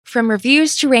From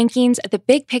reviews to rankings, The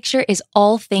Big Picture is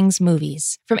all things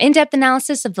movies. From in-depth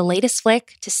analysis of the latest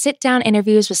flick to sit-down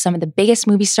interviews with some of the biggest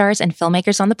movie stars and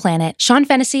filmmakers on the planet, Sean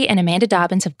Fennessy and Amanda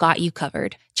Dobbins have got you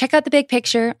covered. Check out The Big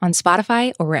Picture on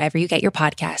Spotify or wherever you get your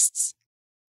podcasts.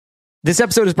 This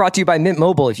episode is brought to you by Mint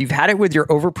Mobile. If you've had it with your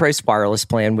overpriced wireless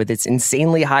plan with its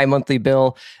insanely high monthly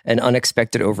bill and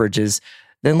unexpected overages,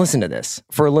 then listen to this.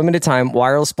 For a limited time,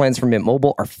 wireless plans from Mint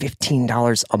Mobile are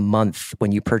 $15 a month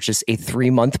when you purchase a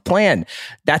 3-month plan.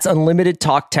 That's unlimited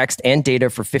talk, text, and data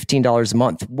for $15 a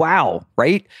month. Wow,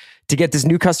 right? To get this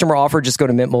new customer offer, just go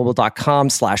to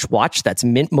mintmobile.com/watch. That's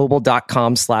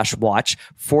mintmobile.com/watch.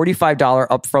 $45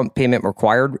 upfront payment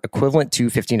required, equivalent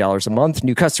to $15 a month.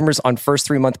 New customers on first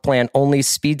 3-month plan only.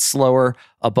 Speed slower,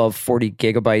 above 40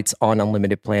 gigabytes on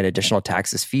unlimited plan. Additional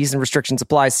taxes, fees, and restrictions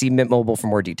apply. See Mint Mobile for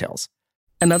more details.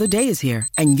 Another day is here,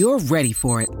 and you're ready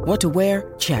for it. What to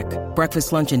wear? Check.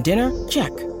 Breakfast, lunch, and dinner? Check.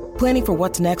 Planning for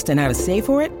what's next and how to save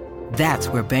for it? That's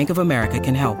where Bank of America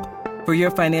can help. For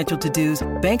your financial to-dos,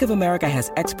 Bank of America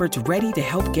has experts ready to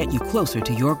help get you closer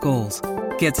to your goals.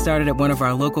 Get started at one of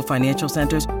our local financial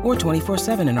centers or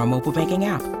 24/7 in our mobile banking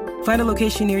app. Find a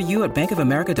location near you at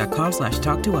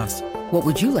bankofamerica.com/talktous. What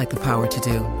would you like the power to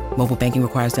do? Mobile banking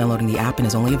requires downloading the app and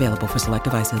is only available for select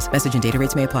devices. Message and data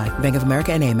rates may apply. Bank of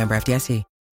America NA, member FDIC.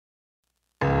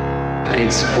 I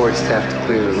need support staff to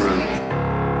clear the room.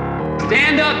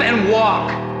 Stand up and walk,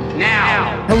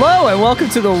 now. Hello and welcome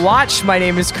to The Watch. My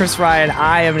name is Chris Ryan.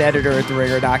 I am an editor at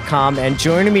TheRinger.com, and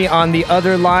joining me on the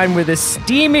other line with a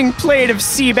steaming plate of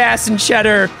sea bass and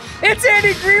cheddar, it's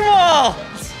Andy Greenwald!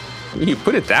 You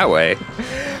put it that way.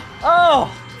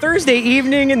 Oh, Thursday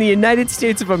evening in the United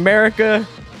States of America.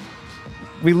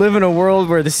 We live in a world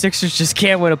where the Sixers just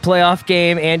can't win a playoff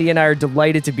game. Andy and I are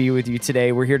delighted to be with you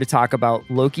today. We're here to talk about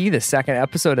Loki, the second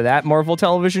episode of that Marvel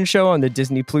television show on the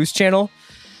Disney Plus channel.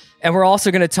 And we're also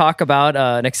going to talk about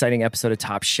an exciting episode of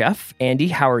Top Chef. Andy,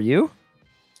 how are you?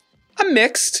 I'm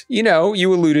mixed. You know,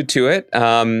 you alluded to it. I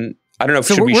don't know if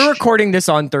so we're recording this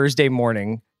on Thursday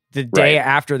morning, the day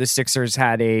after the Sixers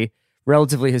had a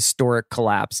relatively historic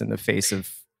collapse in the face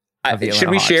of the should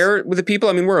we Hawks. share it with the people?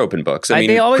 I mean, we're open books. I mean,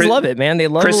 they always love it, man. They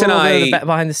love Chris a little and bit of the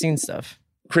behind the scenes stuff.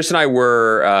 Chris and I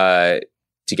were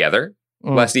together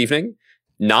last evening,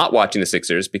 not watching the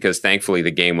Sixers because thankfully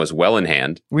the game was well in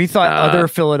hand. We thought other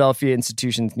Philadelphia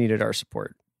institutions needed our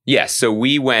support. Yes, so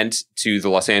we went to the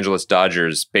Los Angeles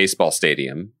Dodgers baseball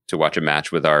stadium to watch a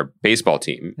match with our baseball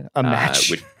team. A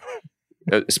match?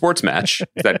 A sports match.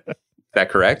 Is that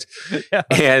correct? Yeah.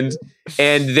 And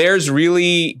there's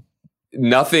really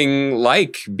nothing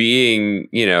like being,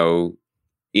 you know,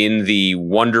 in the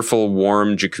wonderful,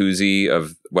 warm jacuzzi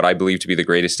of what I believe to be the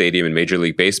greatest stadium in Major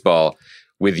League Baseball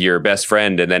with your best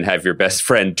friend, and then have your best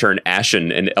friend turn ashen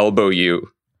and elbow you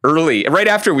early, right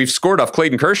after we've scored off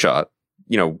Clayton Kershaw,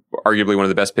 you know, arguably one of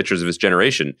the best pitchers of his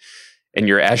generation. And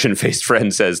your ashen-faced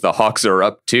friend says the Hawks are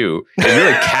up too. And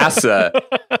really casts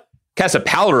a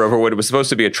pallor over what was supposed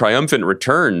to be a triumphant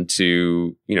return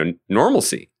to, you know,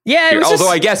 normalcy. Yeah, although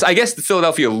I guess the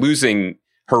Philadelphia losing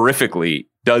horrifically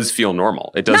does feel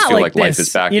normal. It does feel like life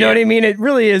is back. You know what I mean? It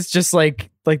really is just like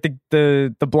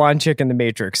the blonde chick in the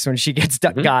Matrix when she gets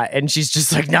got, and she's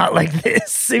just like, not like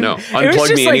this. No,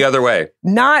 unplug me any other way.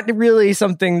 Not really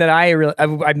something that I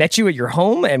met you at your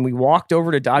home, and we walked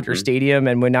over to Dodger Stadium,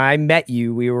 and when I met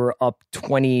you, we were up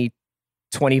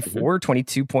 24,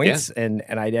 22 points, and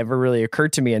it never really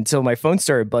occurred to me until my phone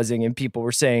started buzzing and people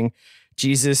were saying,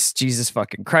 Jesus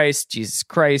fucking Christ, Jesus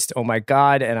Christ, oh my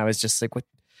God. And I was just like, what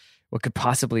could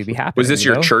possibly be happening? Was this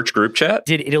your church group chat?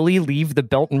 Did Italy leave the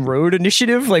Belt and Road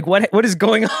Initiative? Like, what is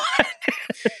going on?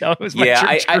 That was my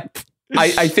church group.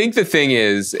 I think the thing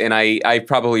is, and I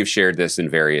probably have shared this in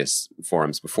various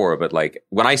forums before, but like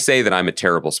when I say that I'm a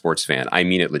terrible sports fan, I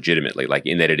mean it legitimately, like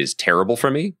in that it is terrible for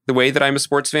me, the way that I'm a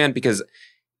sports fan, because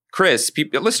Chris,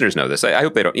 listeners know this. I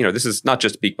hope they don't, you know, this is not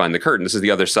just peek behind the curtain. This is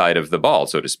the other side of the ball,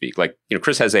 so to speak. Like, you know,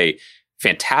 Chris has a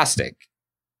fantastic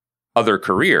other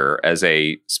career as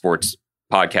a sports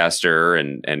podcaster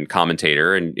and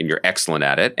commentator, and you're excellent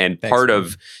at it. And part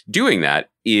of doing that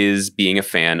is being a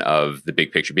fan of the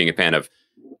big picture, being a fan of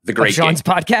the great Sean's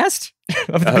podcast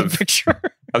of the big picture.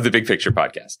 Of the Big Picture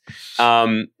podcast.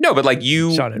 No, but like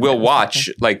you will watch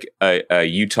like a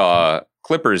Utah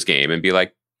Clippers game and be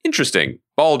like, interesting,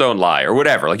 ball don't lie, or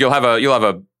whatever. Like you'll have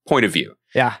a point of view.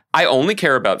 Yeah. I only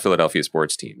care about Philadelphia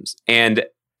sports teams, and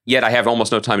yet I have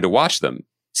almost no time to watch them.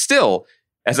 Still,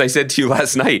 as I said to you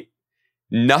last night,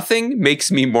 nothing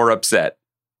makes me more upset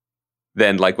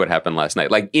than like what happened last night.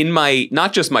 Like in my,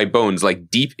 not just my bones, like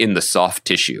deep in the soft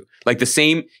tissue. Like the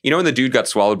same, you know, when the dude got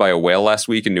swallowed by a whale last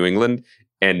week in New England,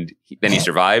 then he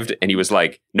survived, and he was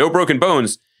like, no broken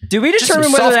bones. Did we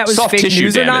determine whether that was fake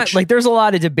news or not? Like, there's a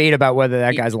lot of debate about whether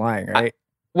that guy's lying, right?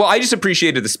 I just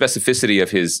appreciated the specificity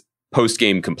of his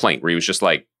post-game complaint, where he was just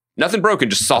like, nothing broken,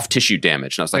 just soft tissue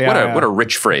damage. And I was like, what a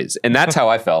rich phrase. And that's how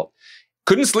I felt.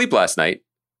 Couldn't sleep last night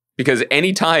because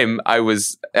anytime I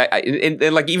was, and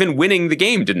like even winning the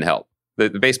game didn't help, the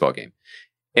baseball game.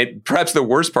 And perhaps the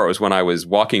worst part was when I was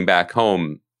walking back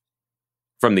home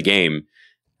from the game,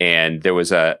 and there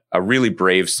was a really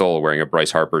brave soul wearing a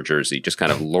Bryce Harper jersey, just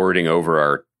kind of lording over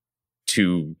our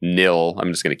 2-0.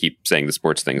 I'm just going to keep saying the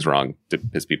sports things wrong to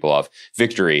piss people off.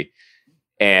 Victory.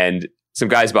 And some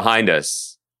guys behind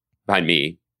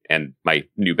me, and my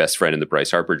new best friend in the Bryce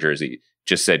Harper jersey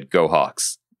just said, "Go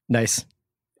Hawks." Nice.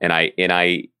 And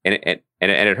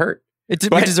it hurt.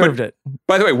 We deserved it.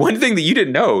 By the way, one thing that you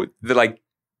didn't know that like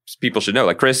people should know,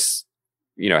 like Chris,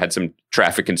 had some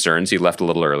traffic concerns. He left a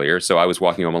little earlier, so I was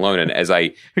walking home alone. And as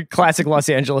I classic Los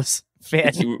Angeles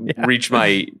fan reached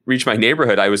my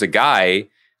neighborhood, I was a guy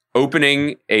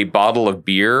opening a bottle of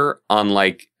beer on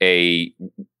like a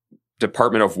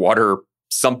Department of Water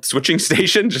switching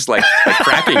station, just like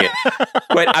cracking it.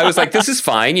 But I was like, this is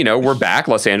fine. We're back.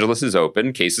 Los Angeles is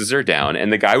open. Cases are down.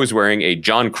 And the guy was wearing a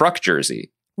John Kruk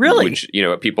jersey. Really? Which,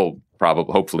 people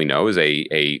probably hopefully know is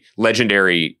a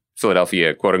legendary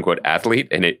Philadelphia quote unquote athlete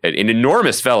and an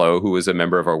enormous fellow who was a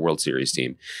member of our World Series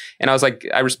team. And I was like,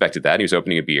 I respected that. He was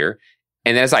opening a beer.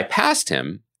 And as I passed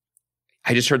him,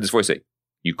 I just heard this voice say,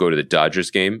 "You go to the Dodgers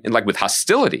game?" And like with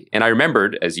hostility. And I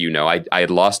remembered, as you know, I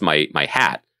had lost my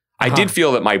hat. I did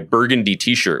feel that my burgundy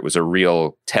t-shirt was a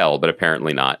real tell, but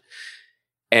apparently not.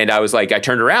 And I was like, I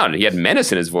turned around and he had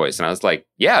menace in his voice. And I was like,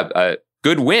 yeah,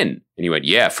 good win. And he went,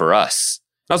 "Yeah, for us."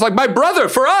 I was like, "My brother,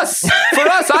 for us,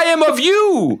 I am of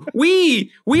you.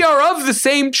 We are of the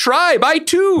same tribe. I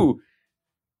too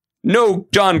know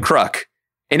John Kruk."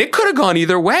 And it could have gone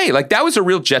either way. Like that was a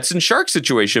real Jets and Sharks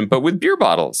situation, but with beer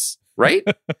bottles, right?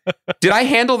 Did I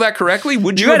handle that correctly?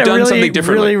 Would you have done something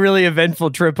differently? Really, really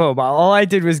eventful trip home. All I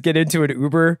did was get into an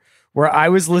Uber where I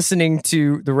was listening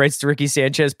to the Rights to Ricky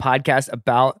Sanchez podcast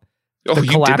about the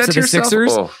collapse of the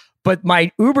Sixers. Oh. But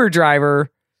my Uber driver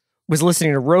was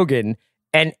listening to Rogan,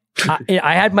 and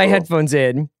I had my headphones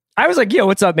in. I was like, "Yo,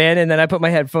 what's up, man?" And then I put my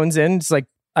headphones in. It's like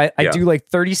I do like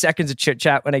 30 seconds of chit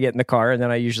chat when I get in the car, and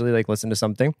then I usually like listen to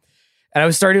something. And I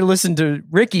was starting to listen to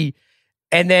Ricky,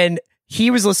 and then he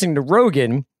was listening to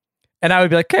Rogan, and I would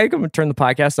be like, "Okay, I'm going to turn the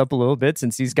podcast up a little bit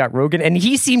since he's got Rogan." And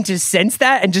he seemed to sense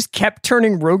that and just kept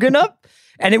turning Rogan up.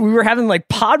 And we were having like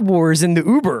pod wars in the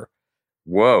Uber.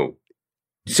 Whoa.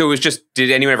 So it was just, did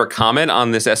anyone ever comment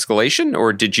on this escalation,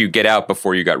 or did you get out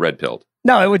before you got red pilled?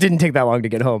 No, it didn't take that long to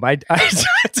get home. I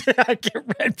get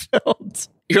red pilled.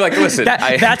 You're like, listen,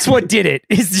 that's what did it.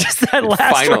 It's just that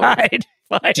last ride.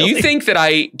 Finally. Do you think that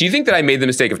I made the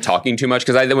mistake of talking too much?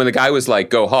 Because when the guy was like,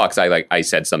 "Go Hawks," I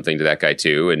said something to that guy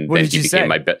too, and what then did he you became say?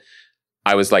 my bet.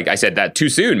 I was like, I said that too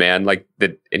soon, man. Like that,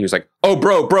 and he was like, "Oh,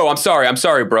 bro, I'm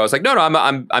sorry, bro." I was like, "No,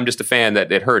 I'm just a fan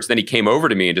that it hurts." Then he came over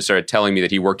to me and just started telling me that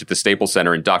he worked at the Staples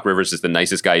Center and Doc Rivers is the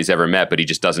nicest guy he's ever met, but he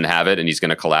just doesn't have it, and he's going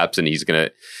to collapse, and he's going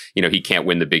to, he can't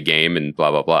win the big game, and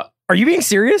blah blah blah. Are you being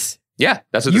serious? Yeah,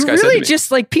 that's what this guy said. You really really just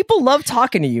like people love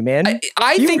talking to you, man.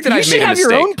 I think that I've made a mistake. You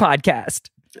should have your own podcast.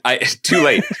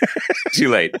 Too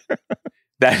late.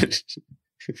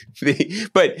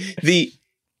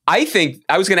 I think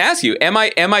I was going to ask you, am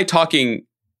I talking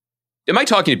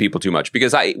to people too much?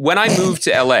 Because when I moved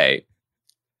to LA,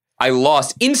 I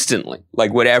lost instantly,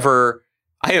 like whatever.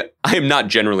 I am not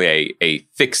generally a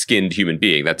thick-skinned human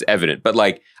being. That's evident. But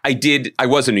like I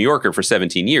was a New Yorker for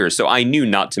 17 years. So I knew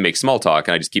not to make small talk,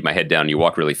 and I just keep my head down and you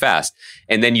walk really fast.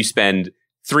 And then you spend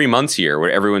 3 months here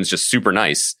where everyone's just super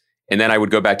nice. And then I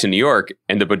would go back to New York,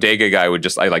 and the bodega guy would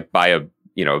just, buy a,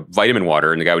 vitamin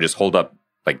water, and the guy would just hold up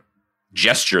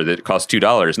gesture that cost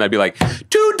 $2, and I'd be like,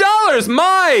 $2,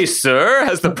 my sir,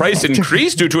 has the price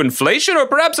increased due to inflation, or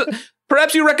perhaps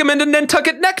you recommend a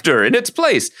Nantucket nectar in its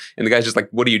place? And the guy's just like,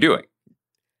 what are you doing?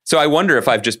 So I wonder if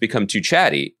I've just become too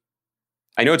chatty.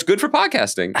 I know it's good for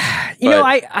podcasting.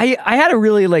 I had a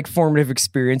really formative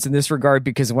experience in this regard,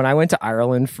 because when I went to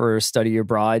Ireland for study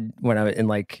abroad, when I was in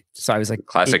I was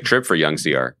classic trip for young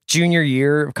CR. Junior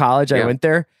year of college, I went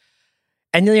there.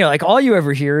 And all you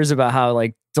ever hear is about how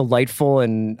delightful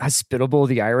and hospitable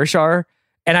the Irish are.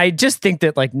 And I just think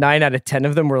that 9 out of 10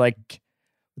 of them were like,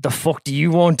 "What the fuck do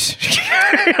you want?"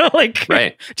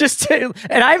 Right.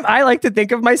 And I like to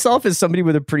think of myself as somebody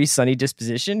with a pretty sunny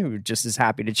disposition who just is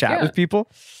happy to chat with people.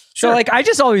 Sure. So I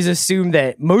just always assume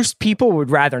that most people would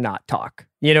rather not talk.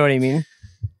 You know what I mean?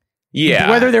 Yeah.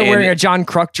 Whether they're wearing a John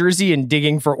Kruk jersey and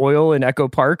digging for oil in Echo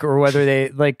Park, or whether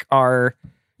they are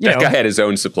That guy had his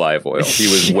own supply of oil. He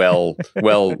was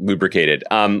well lubricated.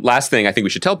 Last thing I think we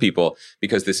should tell people,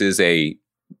 because this is a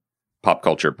pop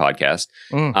culture podcast.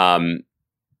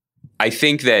 I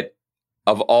think that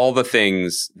of all the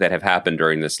things that have happened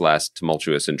during this last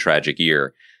tumultuous and tragic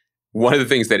year, one of the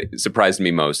things that surprised me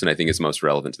most, and I think is most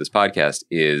relevant to this podcast,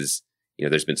 is,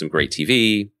 there's been some great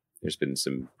TV. There's been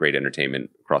some great entertainment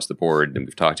across the board, and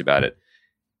we've talked about it.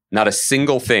 Not a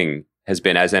single thing has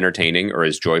been as entertaining or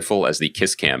as joyful as the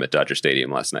kiss cam at Dodger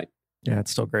Stadium last night. Yeah,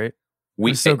 it's still great. It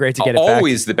was so great to get it back.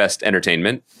 Always the best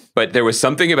entertainment, but there was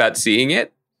something about seeing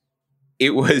it.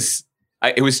 It was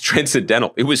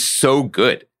transcendental. It was so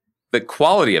good. The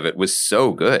quality of it was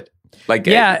so good. Like,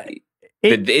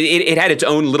 it had its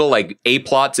own little like A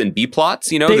plots and B plots.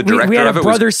 The director we had of it a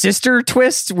brother-sister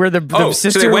twist where the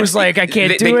sister was like, "I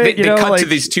can't do it." They cut to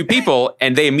these two people,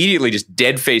 and they immediately just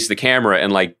dead faced the camera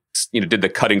and like did the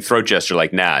cutting throat gesture,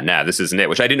 like, "Nah, this isn't it."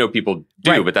 Which I didn't know people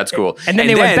do, but that's cool. And then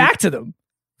they went back to them.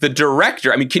 The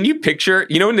director, I mean, can you picture?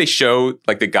 When they show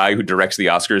like the guy who directs the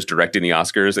Oscars directing the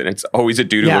Oscars, and it's always a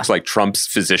dude who looks like Trump's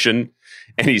physician,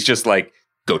 and he's just like,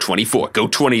 "Go 24, go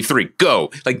 23,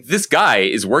 go!" Like, this guy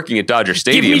is working at Dodger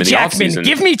Stadium in the offseason.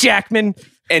 Give me Jackman.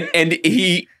 And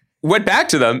he went back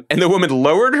to them, and the woman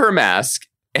lowered her mask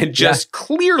and just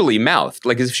clearly mouthed,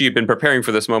 like as if she had been preparing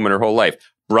for this moment her whole life,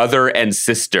 "Brother and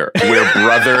sister. We're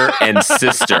brother and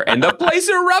sister." And the place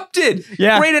erupted.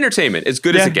 Yeah. Great entertainment. As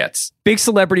good as it gets. Big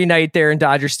celebrity night there in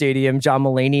Dodger Stadium. John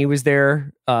Mulaney was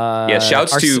there.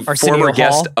 Shouts to former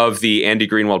guest of the Andy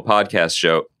Greenwald podcast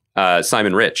show,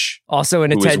 Simon Rich, also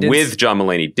in who attendance, was with John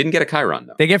Mulaney. Didn't get a Chiron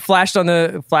though. They get flashed on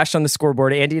the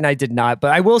scoreboard. Andy and I did not,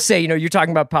 but I will say, you're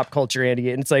talking about pop culture,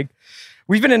 Andy, and it's like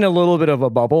we've been in a little bit of a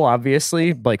bubble,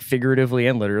 obviously, like figuratively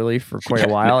and literally for quite a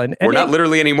while. And we're not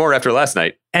literally anymore after last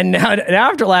night. And now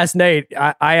after last night,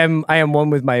 I am one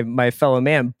with my fellow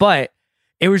man. But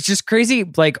it was just crazy.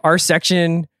 Like, our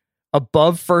section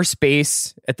above first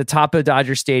base at the top of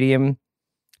Dodger Stadium,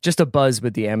 just a buzz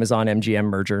with the Amazon MGM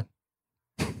merger.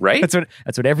 Right?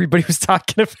 That's what everybody was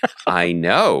talking about. I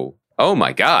know. Oh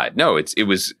my God. No, it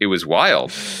was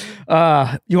wild. You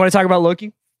want to talk about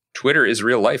Loki? Twitter is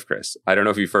real life, Chris. I don't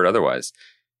know if you've heard otherwise.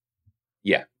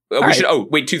 Yeah. We should. Oh,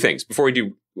 wait, two things. Before we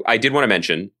do, I did want to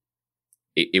mention,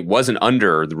 it wasn't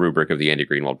under the rubric of the Andy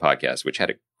Greenwald podcast, which had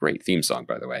a great theme song,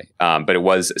 by the way. But it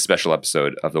was a special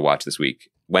episode of The Watch this week.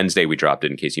 Wednesday, we dropped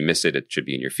it. In case you missed it, it should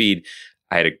be in your feed.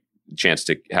 I had a chance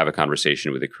to have a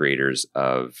conversation with the creators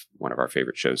of one of our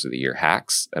favorite shows of the year,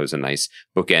 Hacks. That was a nice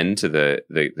bookend to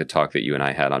the talk that you and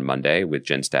I had on Monday with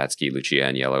Jen Statsky, Lucia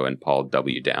Aniello, and Paul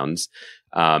W. Downs.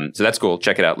 So that's cool.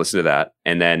 Check it out. Listen to that.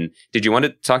 And then, did you want to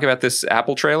talk about this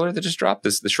Apple trailer that just dropped,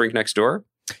 The Shrink Next Door?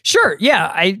 Sure.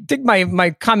 Yeah. I think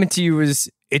my comment to you was,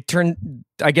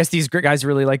 I guess these guys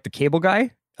really like the Cable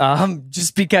Guy.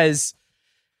 Just because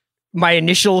my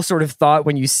initial sort of thought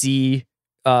when you see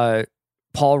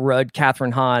Paul Rudd,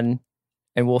 Catherine Hahn,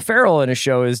 and Will Ferrell in a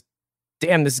show is,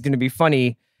 damn, this is going to be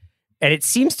funny. And it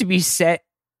seems to be set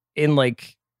in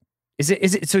like, is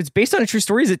it? So it's based on a true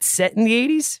story. Is it set in the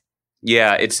 80s?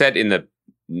 Yeah, it's set in the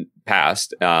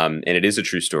past, and it is a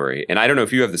true story. And I don't know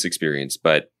if you have this experience,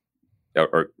 but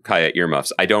or Kaya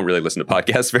earmuffs. I don't really listen to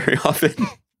podcasts very often,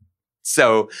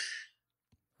 so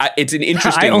it's an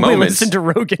interesting moment. I only listen to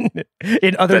Rogan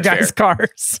in other guys'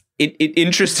 cars.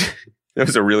 Interesting. That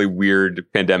was a really weird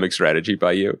pandemic strategy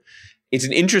by you. It's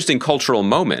an interesting cultural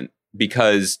moment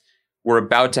because we're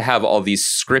about to have all these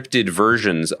scripted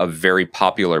versions of very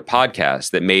popular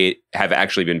podcasts that may have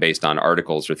actually been based on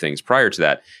articles or things prior to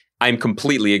that. I'm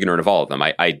completely ignorant of all of them.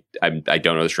 I don't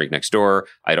know The Shrink Next Door.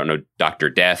 I don't know Dr.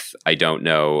 Death. I don't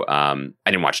know. I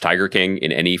didn't watch Tiger King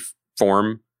in any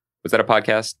form. Was that a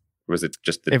podcast? Or was it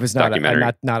just the documentary?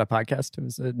 Not a podcast. It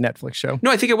was a Netflix show.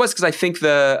 No, I think it was, because I think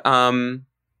the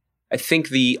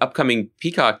upcoming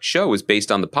Peacock show was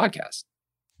based on the podcast.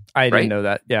 I didn't know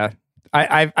that. Yeah.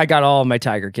 I got all of my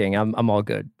Tiger King. I'm all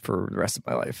good for the rest of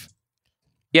my life.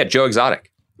 Yeah, Joe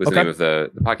Exotic was the name of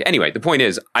the podcast. Anyway, the point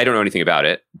is, I don't know anything about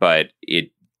it, but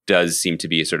it does seem to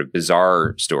be a sort of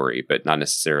bizarre story, but not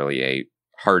necessarily a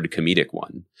hard comedic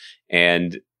one.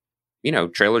 And,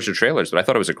 trailers are trailers, but I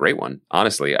thought it was a great one.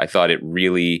 Honestly, I thought it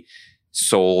really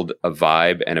sold a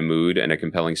vibe and a mood and a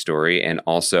compelling story, and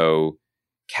also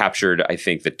captured, I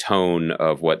think, the tone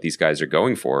of what these guys are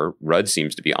going for. Rudd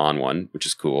seems to be on one, which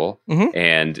is cool. Mm-hmm.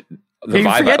 And the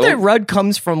vibe. Forget that Rudd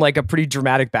comes from like a pretty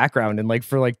dramatic background, and like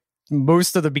for like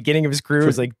most of the beginning of his career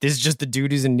was like, this is just the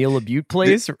dude who's in Neil LaBute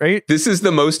plays, right? This is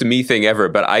the most me thing ever.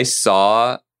 But I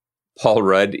saw Paul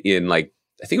Rudd in like,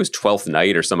 I think it was 12th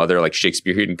Night or some other like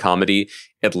Shakespearean comedy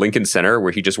at Lincoln Center,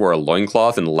 where he just wore a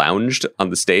loincloth and lounged on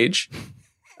the stage.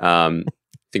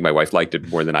 think my wife liked it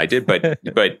more than I did, but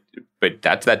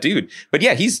that's that dude. But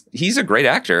yeah, he's a great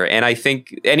actor. And I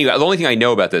think, anyway, the only thing I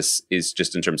know about this is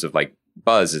just in terms of like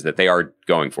buzz is that they are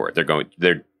going for it.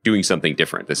 They're doing something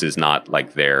different. This is not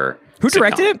like their Who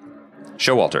directed it?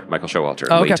 Michael Showalter,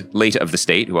 Oh, okay. late of the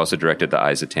State, who also directed the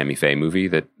Eyes of Tammy Faye movie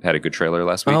that had a good trailer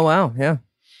last week. Oh, wow. Yeah.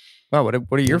 Wow.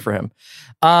 What a year for him.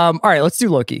 All right, let's do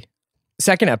Loki.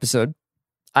 Second episode.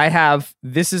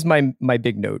 This is my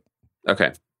big note.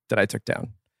 Okay. That I took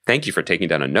down. Thank you for taking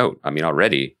down a note. I mean,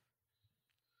 already.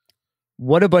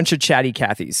 What a bunch of chatty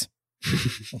Cathys.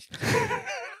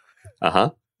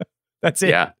 Uh-huh. That's it.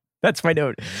 Yeah. That's my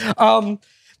note.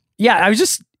 Yeah,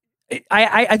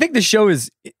 I think the show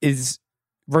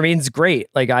remains great.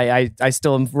 Like I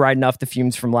still am riding off the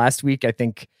fumes from last week. I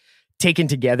think taken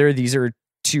together, these are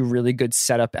two really good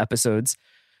setup episodes.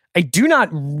 I do not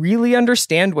really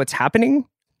understand what's happening.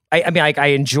 I mean, I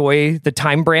enjoy the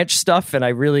time branch stuff, and I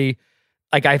really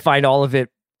I find all of it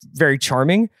very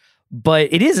charming.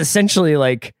 But it is essentially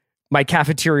like my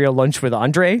cafeteria lunch with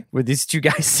Andre, with these two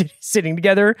guys sitting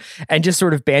together and just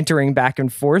sort of bantering back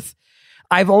and forth.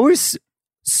 I've always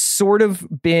sort of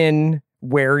been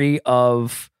wary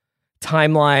of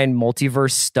timeline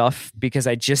multiverse stuff because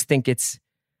I just think it's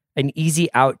an easy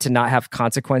out to not have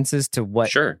consequences to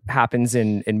what happens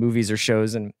in movies or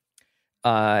shows. And,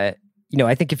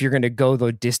 I think if you're going to go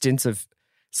the distance of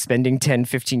spending 10,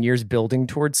 15 years building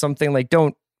towards something, like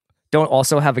don't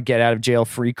also have a get out of jail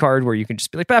free card where you can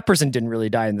just be like, that person didn't really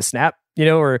die in the snap,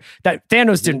 or that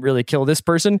Thanos didn't really kill this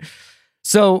person.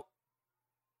 So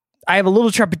I have a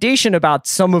little trepidation about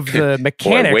some of the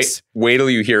mechanics. Boy, wait till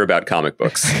you hear about comic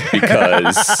books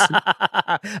because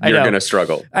you're going to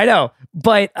struggle. I know.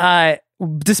 But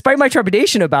despite my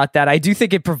trepidation about that, I do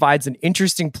think it provides an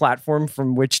interesting platform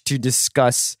from which to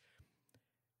discuss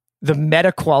the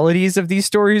meta qualities of these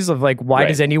stories of like, why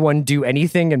does anyone do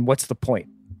anything and what's the point?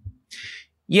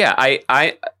 Yeah,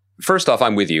 I first off,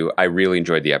 I'm with you. I really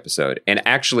enjoyed the episode and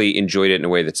actually enjoyed it in a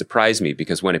way that surprised me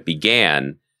because when it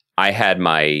began, I had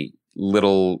my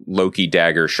little Loki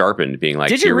dagger sharpened, being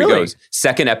like, here we go.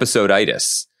 Second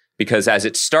episode-itis. Because as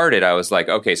it started, I was like,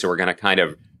 okay, so we're going to kind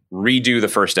of redo the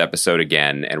first episode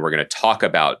again, and we're going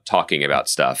to talking about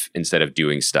stuff instead of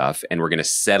doing stuff, and we're going to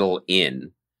settle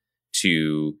in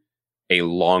to a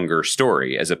longer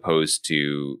story as opposed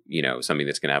to, something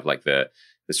that's going to have like the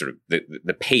sort of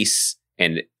the pace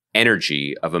and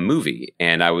energy of a movie.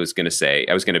 And I was going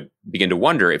to begin to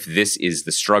wonder if this is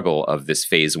the struggle of this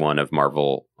phase one of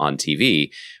Marvel on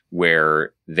TV,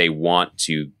 where they want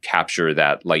to capture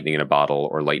that lightning in a bottle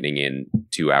or lightning in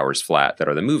 2 hours flat that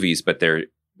are the movies, but they're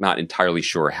not entirely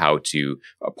sure how to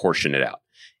apportion it out.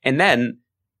 And then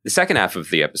the second half of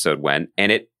the episode went,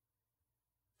 and it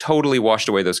totally washed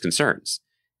away those concerns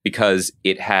because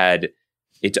it had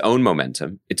its own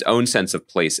momentum, its own sense of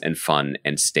place and fun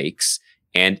and stakes.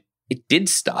 And it did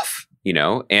stuff,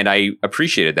 and I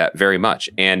appreciated that very much.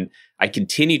 And I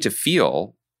continue to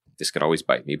feel, this could always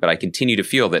bite me, but I continue to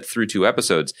feel that through 2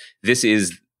 episodes, this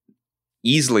is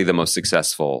easily the most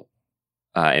successful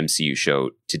MCU show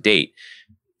to date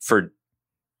for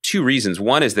 2 reasons.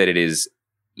 One is that it is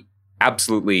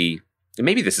absolutely,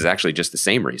 maybe this is actually just the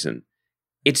same reason.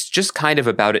 It's just kind of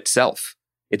about itself.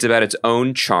 It's about its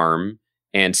own charm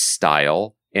and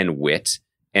style and wit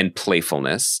and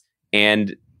playfulness.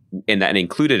 And that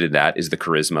included in that is the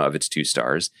charisma of its 2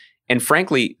 stars. And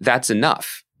frankly, that's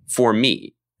enough for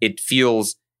me. It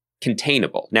feels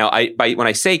containable. Now, when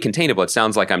I say containable, it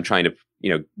sounds like I'm trying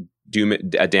to,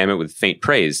 damn it with faint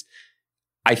praise.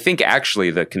 I think actually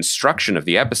the construction of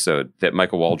the episode that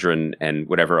Michael Waldron and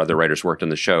whatever other writers worked on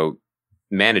the show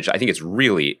managed, I think it's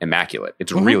really immaculate.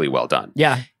 It's really well done.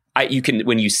 Yeah. You can,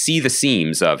 when you see the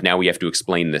seams of now we have to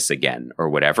explain this again or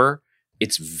whatever,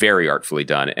 it's very artfully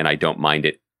done, and I don't mind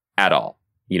it at all.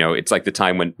 It's like the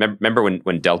time remember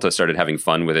when Delta started having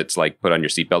fun with its like put on your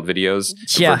seatbelt videos.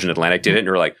 Virgin Atlantic did it, and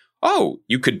we were like, oh,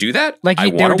 you could do that? Like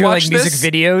they were doing like music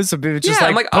videos, so it was just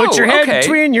like put your head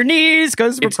between your knees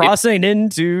because we're crossing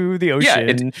into the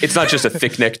ocean. Yeah, it's not just a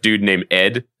thick necked dude named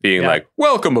Ed being like,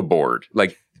 welcome aboard.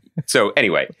 Like, so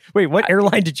anyway, wait, what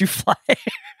airline did you fly?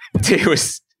 It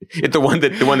was. It's the one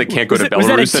that can't go to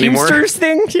Belarus was that a anymore. Teamsters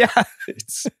thing? Yeah,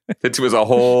 it was a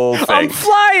whole thing. I'm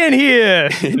flying here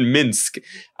in Minsk.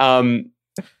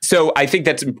 So I think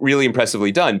that's really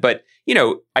impressively done. But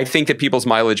I think that people's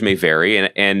mileage may vary,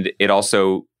 and it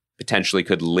also potentially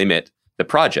could limit the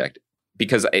project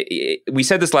because we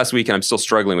said this last week, and I'm still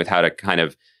struggling with how to kind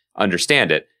of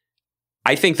understand it.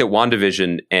 I think that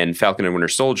WandaVision and Falcon and Winter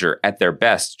Soldier at their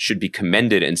best should be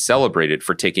commended and celebrated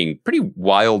for taking pretty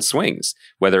wild swings,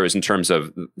 whether it was in terms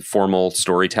of formal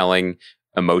storytelling,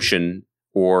 emotion,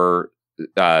 or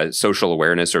social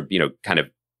awareness, or kind of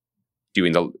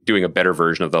doing a better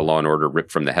version of the Law and Order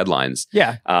ripped from the headlines.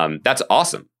 Yeah, that's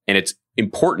awesome, and it's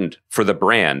important for the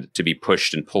brand to be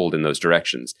pushed and pulled in those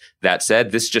directions. That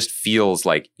said, this just feels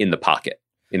like in the pocket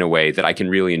in a way that I can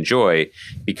really enjoy,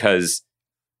 because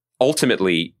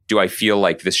ultimately, do I feel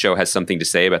like this show has something to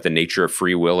say about the nature of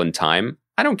free will and time?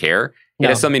 I don't care. No. It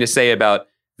has something to say about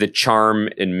the charm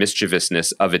and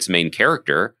mischievousness of its main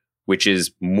character, which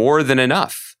is more than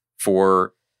enough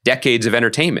for decades of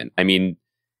entertainment. I mean,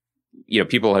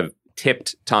 people have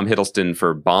tipped Tom Hiddleston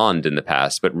for Bond in the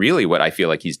past, but really what I feel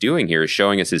like he's doing here is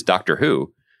showing us his Doctor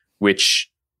Who,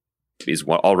 which is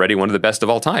already one of the best of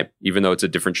all time, even though it's a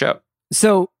different show.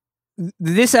 So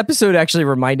this episode actually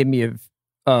reminded me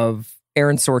of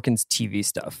Aaron Sorkin's TV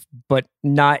stuff, but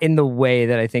not in the way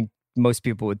that I think most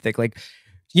people would think. Like,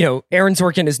 Aaron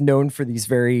Sorkin is known for these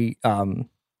very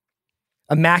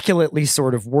immaculately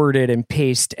sort of worded and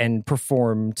paced and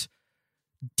performed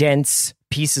dense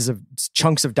pieces of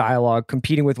chunks of dialogue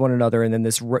competing with one another, and then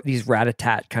these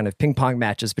rat-a-tat kind of ping pong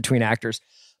matches between actors.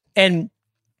 And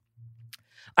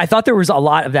I thought there was a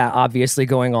lot of that obviously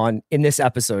going on in this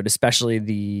episode, especially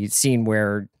the scene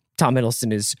where Tom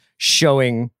Hiddleston is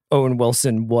showing Owen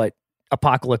Wilson what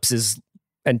apocalypses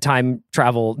and time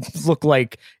travel look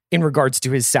like in regards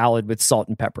to his salad with salt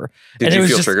and pepper. Did you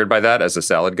feel triggered by that as a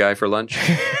salad guy for lunch?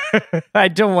 I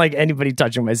don't like anybody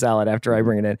touching my salad after I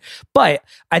bring it in. But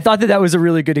I thought that was a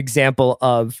really good example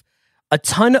of a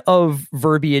ton of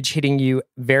verbiage hitting you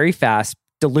very fast,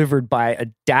 delivered by a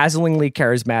dazzlingly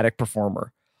charismatic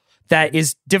performer that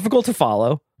is difficult to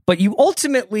follow, but you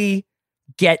ultimately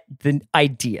get the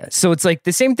idea. So it's like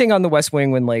the same thing on The West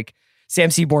Wing when like Sam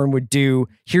Seaborn would do,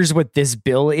 here's what this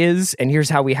bill is, and here's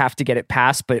how we have to get it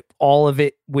passed, but all of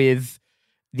it with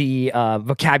the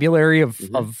vocabulary of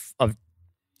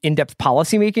in-depth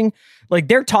policymaking. Like,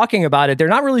 they're talking about it. They're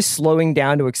not really slowing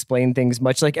down to explain things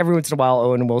much. Like, every once in a while,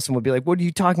 Owen Wilson would be like, what are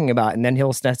you talking about? And then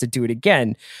he'll have to do it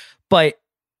again. But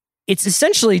it's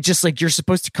essentially just like you're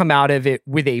supposed to come out of it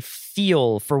with a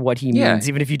feel for what he means,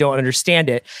 even if you don't understand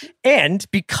it. And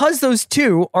because those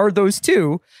two are those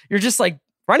two, you're just like,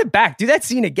 run it back. Do that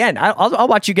scene again. I'll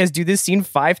watch you guys do this scene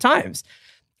 5 times.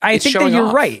 I think that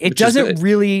you're right. It doesn't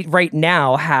really right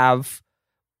now have,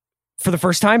 for the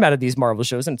first time out of these Marvel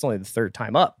shows, and it's only the 3rd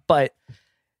time up, but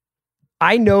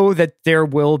I know that there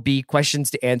will be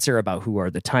questions to answer about who are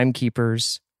the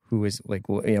timekeepers, who is like,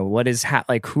 what is how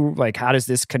does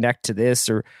this connect to this,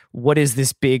 or what is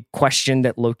this big question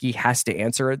that Loki has to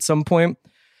answer at some point.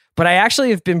 But I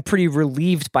actually have been pretty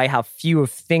relieved by how few of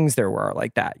things there were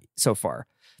like that so far.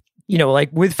 Like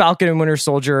with Falcon and Winter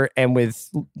Soldier and with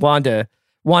Wanda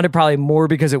probably more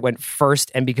because it went first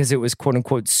and because it was quote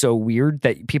unquote so weird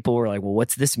that people were like, well,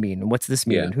 what's this mean? And what's this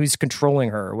mean? Yeah. And who's controlling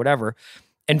her or whatever.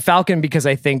 And Falcon, because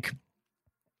I think,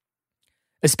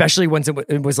 especially once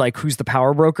it was like, who's the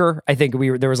power broker? I think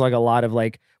there was like a lot of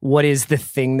like, what is the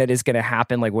thing that is going to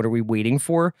happen? Like, what are we waiting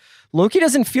for? Loki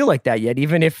doesn't feel like that yet,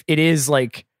 even if it is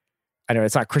like, I don't know,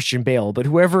 it's not Christian Bale, but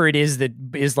whoever it is that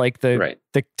is like the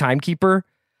timekeeper.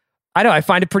 I know, I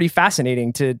find it pretty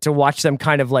fascinating to watch them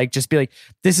kind of like just be like,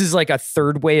 this is like a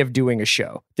third way of doing a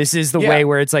show. This is the way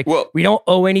where it's like, we don't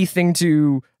owe anything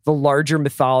to the larger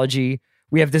mythology.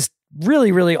 We have this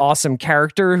really, really awesome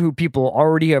character who people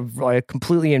already have like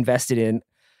completely invested in.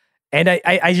 And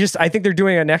I think they're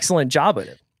doing an excellent job at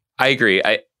it. I agree.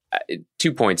 I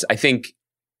 2 points. I think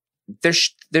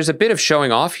there's a bit of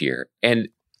showing off here, and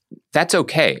that's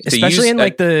okay. Especially in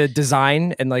like the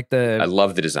design and like I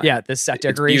love the design. Yeah, the set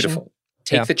decoration. It's beautiful.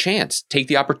 Take the chance. Take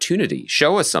the opportunity.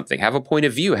 Show us something. Have a point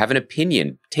of view. Have an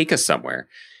opinion. Take us somewhere.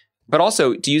 But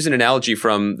also, to use an analogy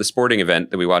from the sporting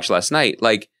event that we watched last night,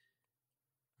 like,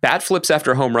 bat flips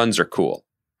after home runs are cool.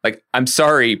 Like, I'm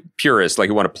sorry, purists, like,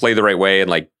 who want to play the right way and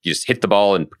like you just hit the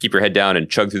ball and keep your head down and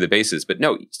chug through the bases. But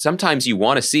no, sometimes you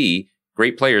want to see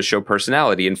great players show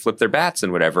personality and flip their bats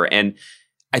and whatever. And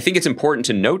I think it's important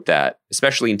to note that,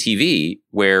 especially in TV,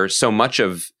 where so much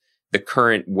of the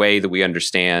current way that we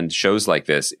understand shows like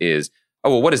this is,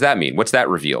 oh, well, what does that mean? What's that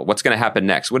reveal? What's going to happen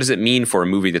next? What does it mean for a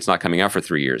movie that's not coming out for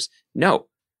 3 years? No,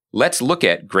 let's look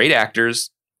at great actors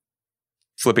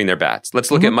flipping their bats.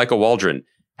 Let's look at Michael Waldron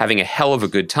having a hell of a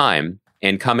good time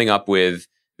and coming up with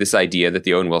this idea that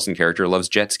the Owen Wilson character loves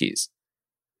jet skis.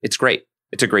 It's great.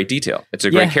 It's a great detail. It's a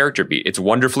great character beat. It's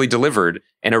wonderfully delivered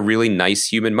and a really nice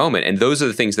human moment. And those are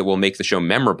the things that will make the show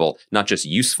memorable, not just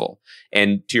useful.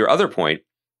 And to your other point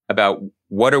about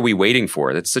what are we waiting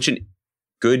for? That's such a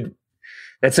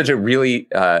really,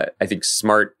 I think,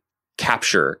 smart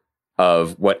capture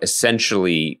of what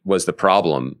essentially was the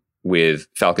problem with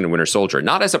Falcon and Winter Soldier,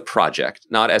 not as a project,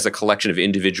 not as a collection of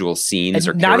individual scenes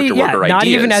or not character work or not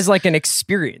ideas. even as like an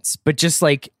experience, but just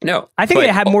like, no. I think it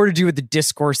had more to do with the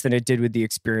discourse than it did with the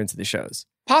experience of the shows.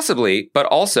 Possibly, but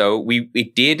also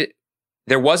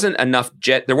there weren't enough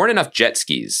jet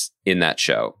skis in that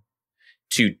show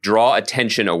to draw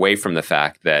attention away from the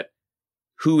fact that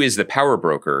who is the power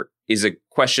broker is a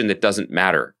question that doesn't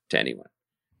matter to anyone.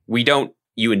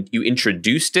 You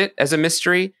introduced it as a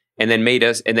mystery and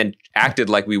then acted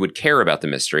like we would care about the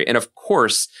mystery. And of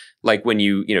course, like when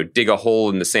you dig a hole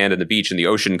in the sand on the beach and the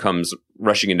ocean comes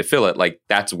rushing in to fill it, like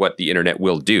that's what the internet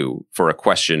will do for a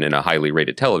question in a highly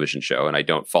rated television show. And I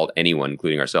don't fault anyone,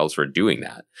 including ourselves, for doing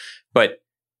that. But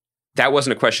that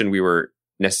wasn't a question we were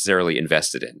necessarily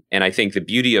invested in. And I think the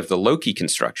beauty of the Loki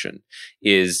construction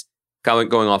is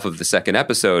going off of the second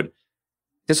episode.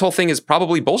 This whole thing is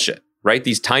probably bullshit, right?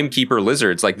 These timekeeper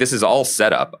lizards, like this is all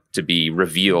set up to be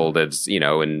revealed as,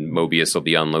 and Mobius will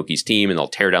be on Loki's team and they'll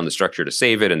tear down the structure to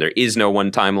save it. And there is no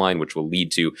one timeline, which will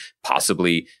lead to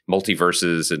possibly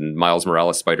multiverses and Miles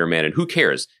Morales, Spider-Man. And who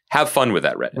cares? Have fun with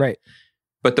that, Reddit. Right.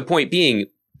 But the point being,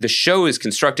 the show is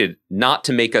constructed not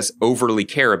to make us overly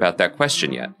care about that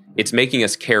question yet. It's making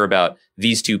us care about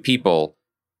these two people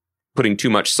putting too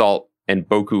much salt and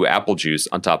Boku apple juice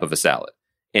on top of a salad.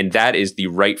 And that is the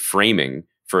right framing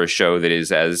for a show that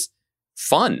is as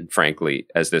fun, frankly,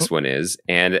 as this one is,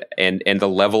 and the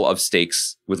level of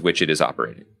stakes with which it is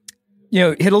operating.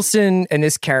 Hiddleston and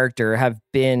this character have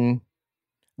been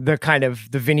the kind of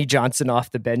the Vinnie Johnson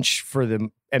off the bench for the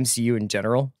MCU in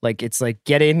general. Like, it's like,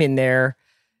 get him in there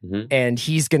and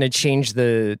he's going to change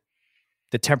the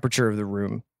temperature of the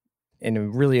room in a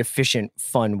really efficient,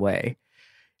 fun way.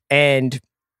 And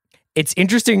it's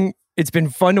interesting. It's been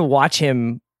fun to watch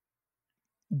him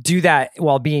do that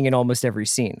while being in almost every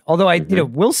scene. Although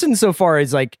Wilson so far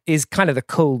is kind of the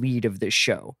co-lead of this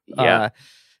show. Yeah.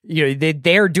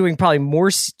 They are doing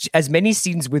probably as many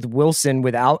scenes with Wilson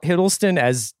without Hiddleston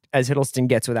as Hiddleston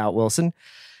gets without Wilson.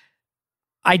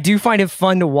 I do find it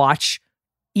fun to watch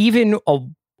even a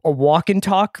walk and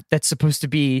talk that's supposed to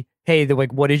be, hey,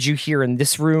 what did you hear in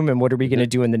this room and what are we going to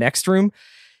do in the next room?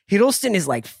 Hiddleston is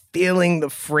like filling the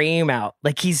frame out.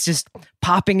 Like he's just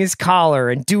popping his collar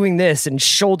and doing this and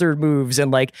shoulder moves and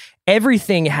like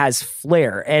everything has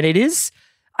flair. And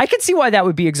I could see why that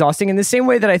would be exhausting in the same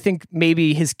way that I think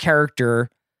maybe his character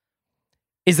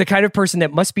is the kind of person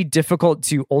that must be difficult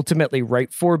to ultimately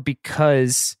write for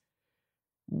because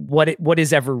what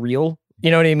is ever real?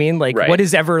 You know what I mean? Like What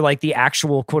is ever like the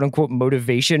actual quote unquote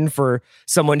motivation for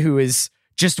someone who is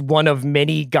just one of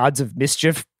many gods of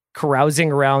mischief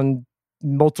carousing around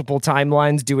multiple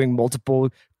timelines, doing multiple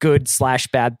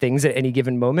good/bad things at any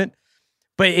given moment.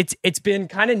 But it's been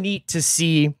kind of neat to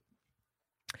see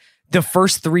the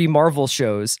first 3 Marvel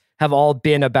shows have all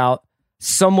been about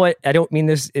somewhat, I don't mean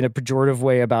this in a pejorative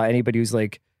way about anybody who's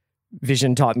like,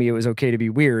 Vision taught me it was okay to be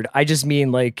weird. I just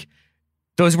mean like,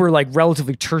 those were like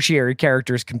relatively tertiary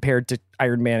characters compared to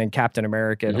Iron Man and Captain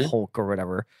America and Hulk or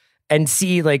whatever. And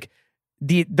see like,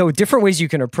 the different ways you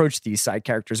can approach these side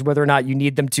characters, whether or not you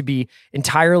need them to be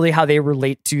entirely how they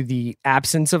relate to the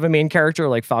absence of a main character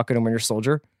like Falcon and Winter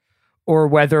Soldier, or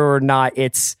whether or not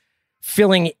it's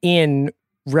filling in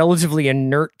relatively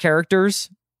inert characters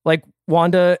like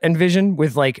Wanda and Vision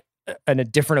with like a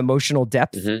different emotional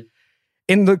depth.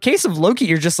 In the case of Loki,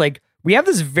 you're just like, we have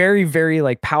this very, very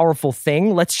like powerful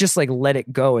thing. Let's just like let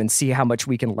it go and see how much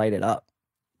we can light it up.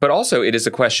 But also it is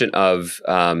a question of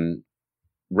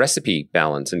recipe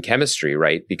balance and chemistry,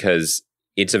 right? Because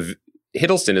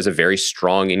Hiddleston is a very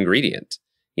strong ingredient,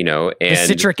 and the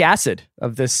citric acid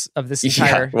of this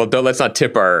entire. Yeah, well, let's not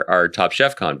tip our Top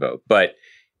Chef convo, but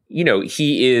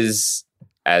he is,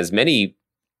 as many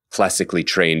classically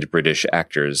trained British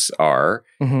actors are,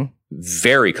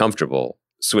 very comfortable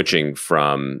switching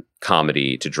from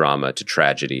comedy to drama to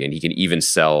tragedy, and he can even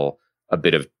sell a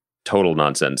bit of total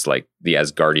nonsense like the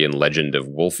Asgardian legend of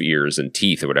wolf ears and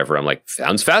teeth or whatever. I'm like,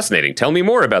 sounds fascinating. Tell me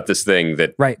more about this thing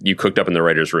that you cooked up in the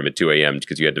writer's room at 2 a.m.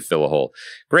 because you had to fill a hole.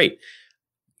 Great.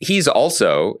 He's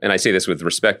also, and I say this with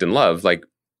respect and love, like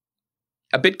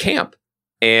a bit camp.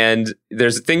 And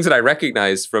there's things that I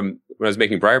recognize from when I was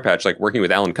making Briar Patch, like working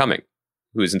with Alan Cumming,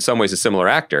 who is in some ways a similar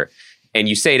actor. And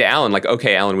you say to Alan, like,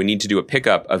 okay, Alan, we need to do a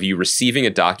pickup of you receiving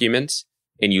a document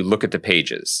and you look at the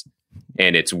pages.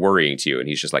 And it's worrying to you. And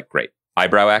he's just like, great.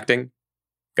 Eyebrow acting.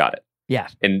 Got it. Yeah.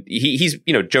 And he's,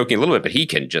 joking a little bit, but he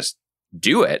can just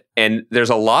do it. And there's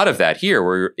a lot of that here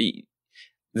where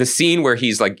the scene where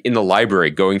he's like in the library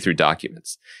going through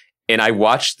documents. And I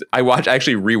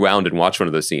actually rewound and watched one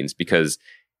of those scenes because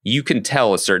you can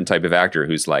tell a certain type of actor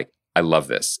who's like, I love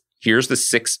this. here's the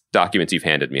 6 documents you've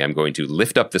handed me. I'm going to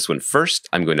lift up this one first.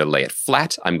 I'm going to lay it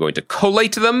flat. I'm going to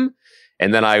collate them.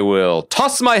 And then I will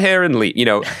toss my hair and leave,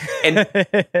 and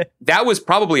that was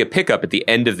probably a pickup at the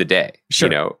end of the day,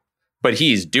 but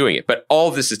he's doing it. But all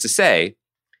this is to say,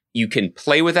 you can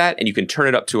play with that and you can turn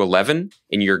it up to 11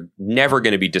 and you're never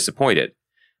going to be disappointed.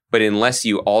 But unless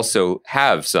you also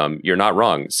have some, you're not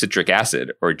wrong, citric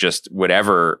acid or just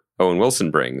whatever Owen Wilson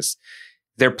brings,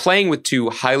 they're playing with 2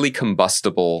 highly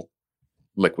combustible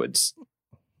liquids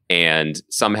and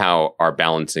somehow are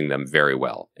balancing them very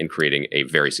well and creating a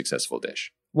very successful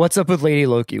dish. What's up with Lady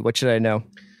Loki? What should I know?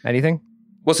 Anything?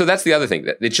 Well, so that's the other thing.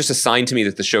 That it's just a sign to me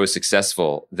that the show is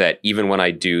successful, that even when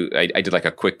I did like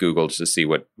a quick Google just to see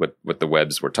what the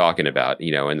webs were talking about,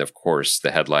 and of course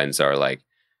the headlines are like,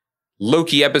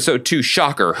 Loki episode 2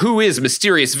 shocker, who is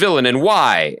mysterious villain and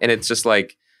why? And it's just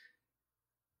like,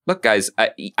 look, guys,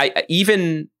 I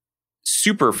even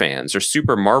super fans or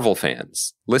super Marvel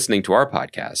fans listening to our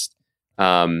podcast,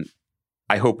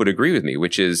 I hope would agree with me,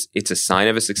 which is it's a sign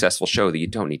of a successful show that you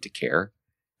don't need to care.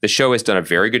 The show has done a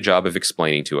very good job of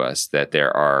explaining to us that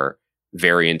there are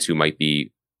variants who might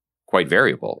be quite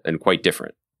variable and quite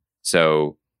different.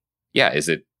 So, yeah, is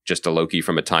it just a Loki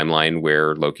from a timeline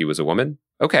where Loki was a woman?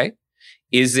 Okay.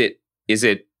 Is it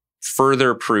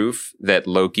further proof that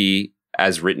Loki,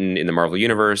 as written in the Marvel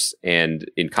Universe and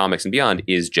in comics and beyond,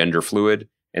 is gender fluid,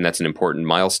 and that's an important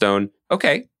milestone?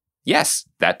 Okay. Yes,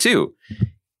 that too.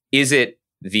 Is it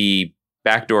the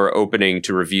backdoor opening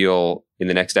to reveal in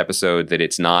the next episode that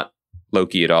it's not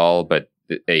Loki at all, but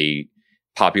a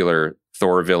popular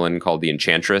Thor villain called the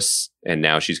Enchantress, and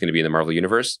now she's going to be in the Marvel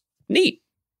Universe? Neat.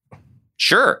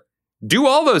 Sure. Do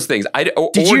all those things. Did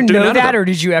you know that, or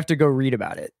did you have to go read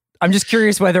about it? I'm just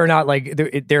curious whether or not like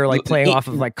they're like playing off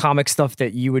of like comic stuff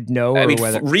that you would know. I mean,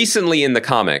 recently in the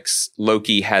comics,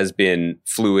 Loki has been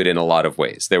fluid in a lot of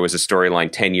ways. There was a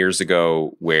storyline 10 years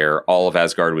ago where all of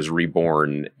Asgard was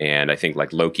reborn, and I think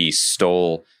like Loki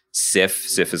stole Sif.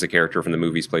 Sif is a character from the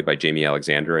movies played by Jamie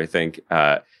Alexander, I think.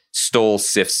 Stole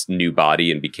Sif's new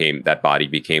body and that body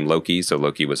became Loki. So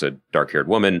Loki was a dark-haired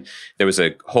woman. There was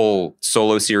a whole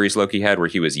solo series Loki had where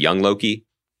he was young Loki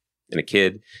and a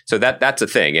kid. So that's a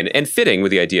thing. And fitting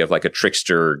with the idea of like a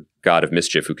trickster god of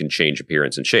mischief who can change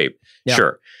appearance and shape. Yeah.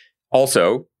 Sure.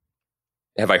 Also,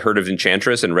 have I heard of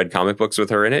Enchantress and read comic books with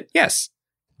her in it? Yes.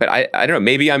 But I don't know.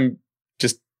 Maybe I'm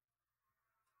just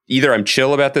either I'm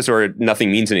chill about this or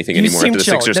nothing means anything anymore after the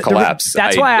Sixers collapse.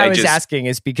 That's why I was asking,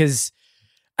 is because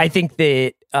I think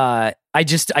that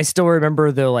I still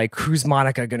remember the like, who's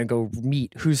Monica going to go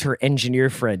meet? Who's her engineer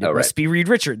friend? It must be Reed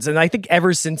Richards. And I think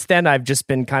ever since then, I've just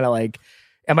been kind of like,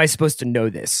 am I supposed to know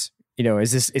this?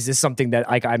 Is this something that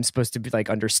like I'm supposed to be like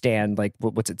understand like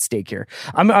what's at stake here?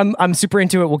 I'm super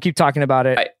into it. We'll keep talking about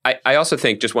it. I also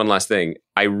think, just one last thing,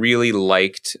 I really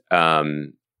liked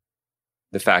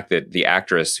the fact that the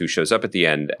actress who shows up at the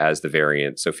end as the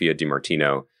variant, Sophia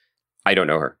DiMartino, I don't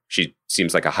know her. She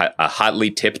seems like a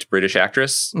hotly tipped British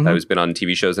actress who's been on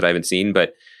TV shows that I haven't seen,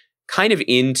 but kind of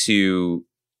into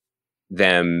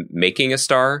them making a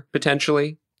star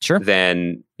potentially,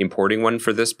 than importing one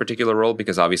for this particular role,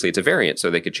 because obviously it's a variant, so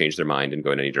they could change their mind and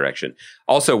go in any direction.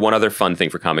 Also, one other fun thing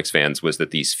for comics fans was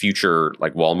that these future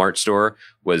like Walmart store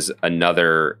was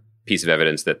another piece of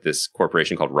evidence that this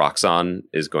corporation called Roxxon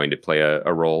is going to play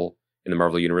a role in the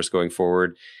Marvel Universe going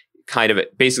forward. Kind of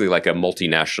basically like a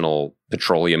multinational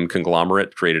petroleum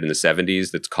conglomerate created in the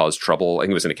 70s that's caused trouble. I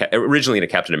think it was originally in a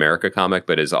Captain America comic,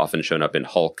 but has often shown up in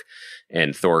Hulk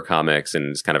and Thor comics,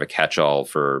 and is kind of a catch-all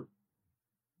for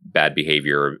bad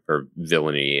behavior or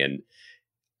villainy. And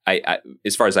I,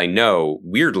 as far as I know,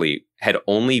 weirdly, had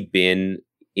only been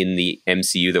in the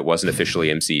MCU that wasn't officially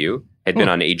MCU, had been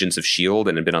on Agents of S.H.I.E.L.D.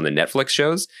 and had been on the Netflix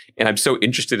shows. And I'm so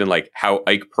interested in like how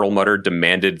Ike Perlmutter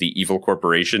demanded the evil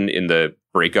corporation in the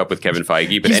breakup with Kevin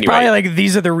Feige. But he's anyway, probably like,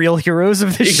 these are the real heroes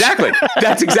of this exactly.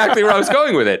 That's exactly where I was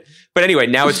going with it. But anyway,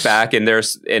 now it's back,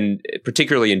 and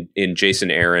particularly in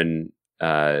Jason Aaron's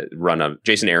run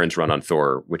on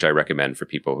Thor, which I recommend for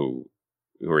people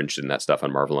who are interested in that stuff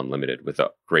on Marvel Unlimited, with a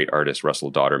great artist,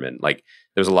 Russell Dauterman. Like,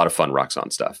 there's a lot of fun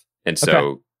Roxxon stuff. And so...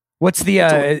 Okay. What's the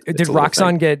did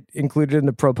Roxxon get included in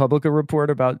the ProPublica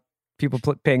report about people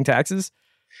paying taxes?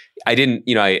 I didn't,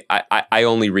 I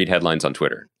only read headlines on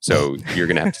Twitter, so you're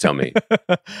going to have to tell me.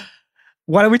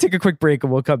 Why don't we take a quick break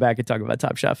and we'll come back and talk about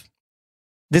Top Chef.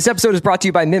 This episode is brought to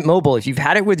you by Mint Mobile. If you've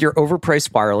had it with your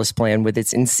overpriced wireless plan with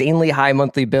its insanely high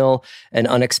monthly bill and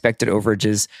unexpected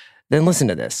overages, Then listen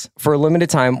to this. For a limited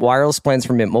time, wireless plans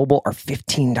from Mint Mobile are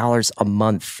 $15 a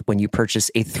month when you purchase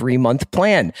a 3-month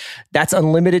plan. That's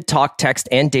unlimited talk, text,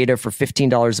 and data for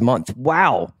 $15 a month.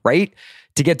 Wow, right?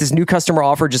 To get this new customer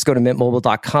offer, just go to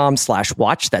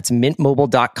mintmobile.com/watch. That's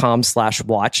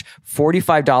mintmobile.com/watch.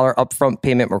 $45 upfront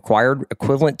payment required,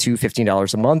 equivalent to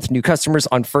 $15 a month. New customers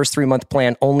on first 3-month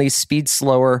plan only. Speed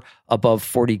slower, above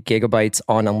 40 gigabytes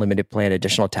on unlimited plan.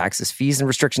 Additional taxes, fees, and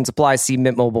restrictions apply. See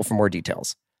Mint Mobile for more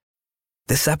details.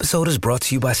 This episode is brought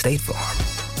to you by State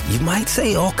Farm. You might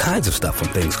say all kinds of stuff when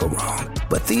things go wrong,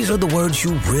 but these are the words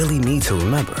you really need to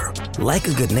remember. Like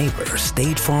a good neighbor,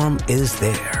 State Farm is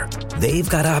there. They've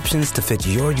got options to fit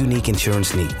your unique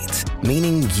insurance needs,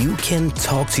 meaning you can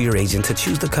talk to your agent to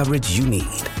choose the coverage you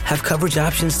need, have coverage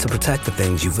options to protect the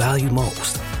things you value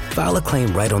most, file a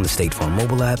claim right on the State Farm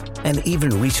mobile app, and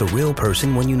even reach a real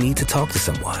person when you need to talk to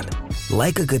someone.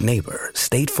 Like a good neighbor,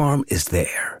 State Farm is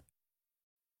there.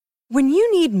 When you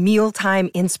need mealtime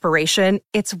inspiration,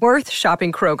 it's worth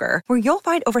shopping Kroger, where you'll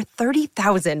find over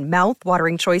 30,000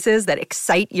 mouth-watering choices that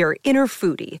excite your inner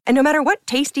foodie. And no matter what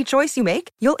tasty choice you make,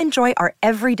 you'll enjoy our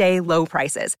everyday low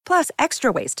prices, plus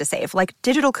extra ways to save, like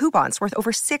digital coupons worth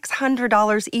over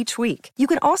 $600 each week. You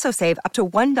can also save up to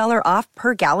 $1 off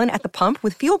per gallon at the pump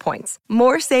with fuel points.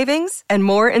 More savings and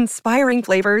more inspiring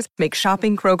flavors make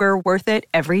shopping Kroger worth it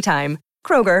every time.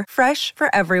 Kroger, fresh for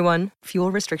everyone.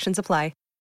 Fuel restrictions apply.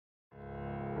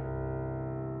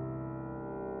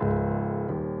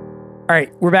 All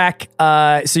right, we're back.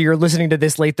 So you're listening to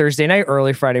this late Thursday night,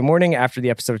 early Friday morning after the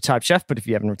episode of Top Chef. But if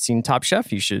you haven't seen Top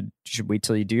Chef, you should wait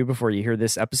till you do before you hear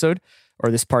this episode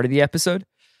or this part of the episode.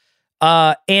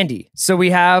 Andy, so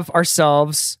we have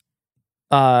ourselves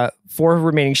 4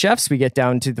 remaining chefs. We get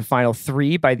down to the final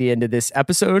 3 by the end of this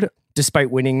episode.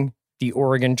 Despite winning the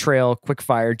Oregon Trail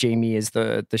quickfire, Jamie is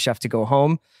the chef to go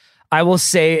home. I will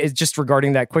say, just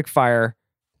regarding that quickfire,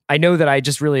 I know that I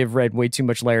just really have read way too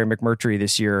much Larry McMurtry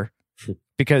this year,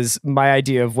 because my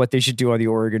idea of what they should do on the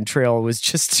Oregon Trail was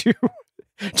just to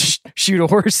just shoot a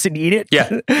horse and eat it.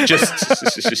 Yeah,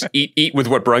 just eat with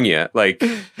what brung you. Like,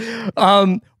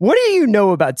 what do you know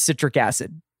about citric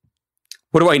acid?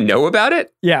 What do I know about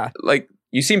it? Yeah, like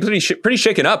you seem pretty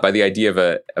shaken up by the idea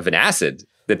of an acid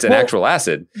that's an actual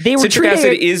acid. Citric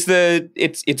acid is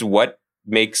it's what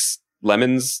makes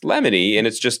lemons lemony, and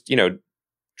it's just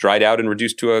dried out and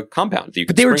reduced to a compound.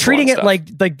 But they were treating it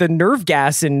like the nerve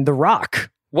gas in The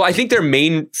Rock. Well, I think their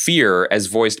main fear, as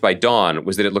voiced by Dawn,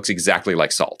 was that it looks exactly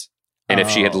like salt. And if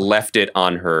she had left it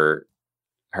on her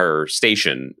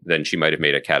station, then she might have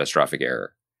made a catastrophic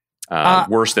error.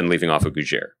 Worse than leaving off a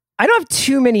gougere. I don't have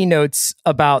too many notes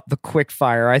about the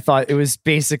quickfire. I thought it was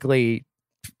interesting.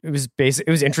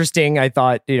 I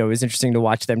thought, it was interesting to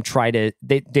watch them try to,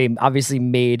 they obviously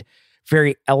made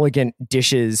very elegant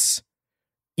dishes.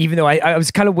 Even though I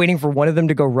was kind of waiting for one of them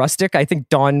to go rustic. I think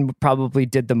Dawn probably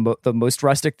did the most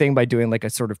rustic thing by doing like a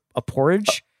sort of a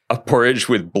porridge. A porridge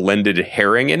with blended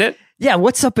herring in it? Yeah,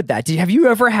 what's up with that? Have you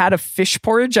ever had a fish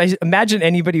porridge? I imagine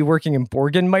anybody working in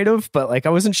Borgen might have, but like I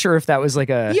wasn't sure if that was like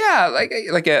a an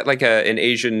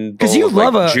Asian bowl. Because you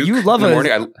love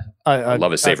I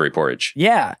love a savory porridge.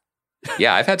 Yeah.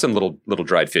 Yeah, I've had some little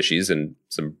dried fishies and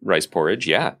some rice porridge,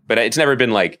 yeah. But it's never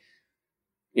been like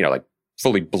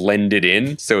fully blended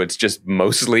in, so it's just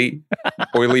mostly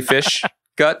oily fish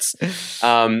guts.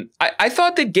 I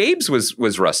thought that Gabe's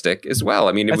was rustic as well.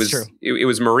 I mean, it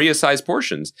was Maria-sized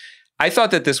portions. I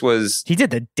thought that this was... He did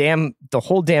the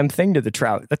whole damn thing to the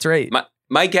trout. That's right.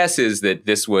 My guess is that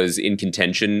this was in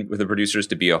contention with the producers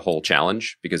to be a whole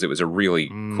challenge, because it was a really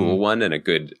cool one and a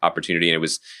good opportunity. And it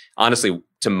was, honestly,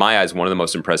 to my eyes, one of the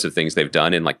most impressive things they've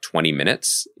done in like 20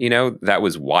 minutes. That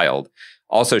was wild.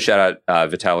 Also, shout out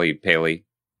Vitaly Paley.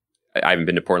 I haven't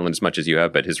been to Portland as much as you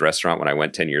have, but his restaurant, when I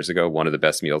went 10 years ago, one of the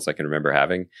best meals I can remember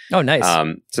having. Oh, nice.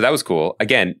 So that was cool.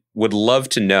 Again, would love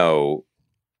to know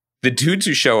the dudes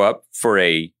who show up for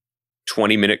a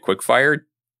 20-minute quickfire.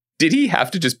 Did he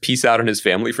have to just peace out on his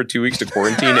family for 2 weeks to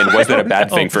quarantine? And was that a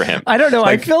bad thing for him? I don't know.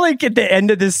 I feel like at the end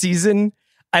of this season,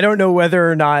 I don't know whether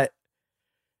or not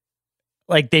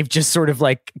like they've just sort of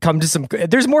like come to some,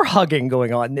 there's more hugging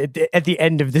going on at the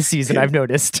end of the season, I've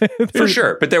noticed. For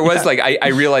sure. But there was I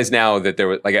realize now that there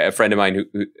was like a friend of mine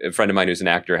who's an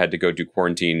actor had to go do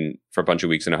quarantine for a bunch of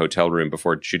weeks in a hotel room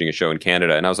before shooting a show in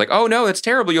Canada. And I was like, oh no, it's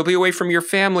terrible. You'll be away from your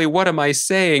family. What am I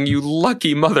saying? You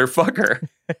lucky motherfucker.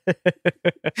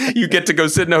 You get to go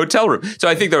sit in a hotel room. So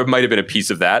I think there might have been a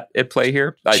piece of that at play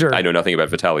here. Sure. I know nothing about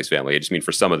Vitaly's family. I just mean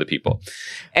for some of the people.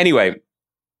 Anyway,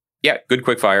 yeah, good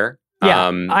quickfire.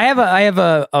 Yeah, I have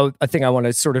a thing I want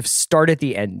to sort of start at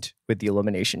the end with the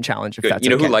elimination challenge. If that's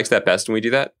who okay. likes that best when we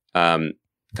do that?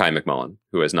 Kai McMullen,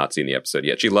 who has not seen the episode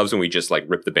yet. She loves when we just like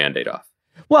rip the Band-Aid off.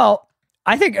 Well,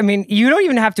 I mean, you don't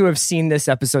even have to have seen this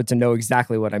episode to know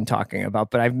exactly what I'm talking about,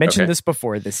 but I've mentioned this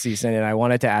before this season, and I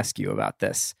wanted to ask you about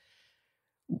this.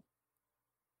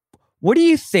 What do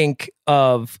you think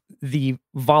of the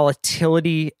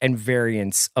volatility and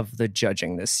variance of the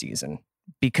judging this season?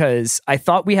 Because I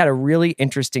thought we had a really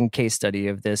interesting case study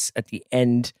of this at the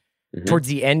end, towards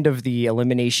the end of the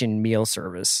elimination meal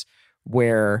service,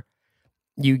 where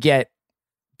you get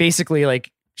basically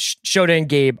like Shota and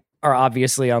Gabe are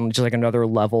obviously on just like another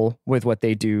level with what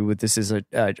they do. This is a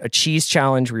cheese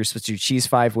challenge where you're supposed to do cheese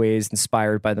 5 ways,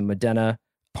 inspired by the Modena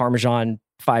Parmesan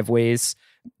 5 ways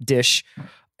dish.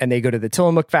 And they go to the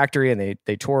Tillamook factory and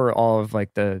they tour all of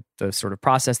like the sort of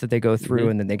process that they go through.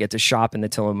 And then they get to shop in the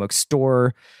Tillamook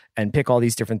store and pick all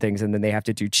these different things. And then they have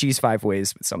to do cheese 5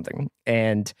 ways with something.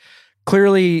 And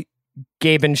clearly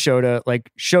Gabe and Shota, like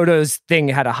Shota's thing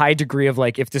had a high degree of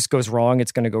like, if this goes wrong,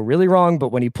 it's going to go really wrong.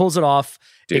 But when he pulls it off,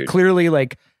 it clearly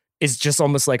like is just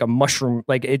almost like a mushroom.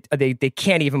 Like they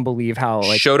can't even believe how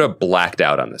like Shota blacked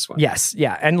out on this one. Yes.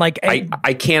 Yeah. And like,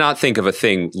 I cannot think of a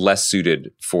thing less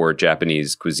suited for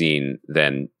Japanese cuisine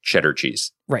than cheddar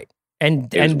cheese. Right. And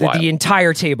the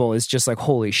entire table is just like,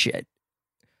 holy shit.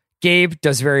 Gabe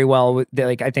does very well with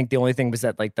like, I think the only thing was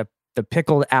that like the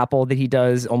pickled apple that he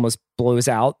does almost blows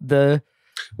out the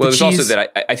Well, it was cheese. also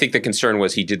that I think the concern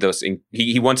was he did those.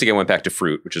 He once again went back to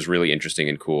fruit, which is really interesting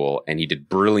and cool. And he did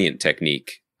brilliant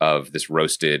technique of this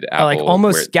roasted apple. Like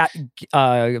almost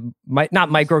not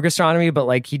micro gastronomy, but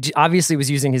like he obviously was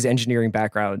using his engineering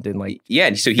background and like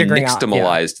and so he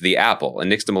nixtamalized the apple.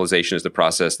 And nixtamalization is the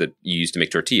process that you use to make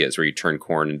tortillas, where you turn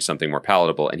corn into something more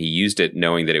palatable. And he used it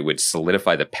knowing that it would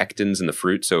solidify the pectins in the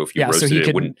fruit, so if you roasted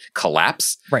it wouldn't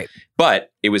collapse. Right.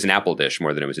 But it was an apple dish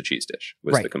more than it was a cheese dish.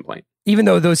 Was the complaint? Even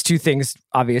though those two things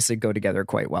obviously go together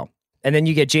quite well. And then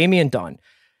you get Jamie and Dawn.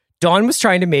 Dawn was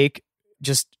trying to make.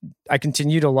 I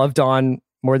continue to love Dawn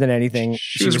more than anything.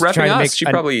 She was repping us. She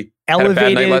probably had a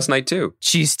bad night last night too.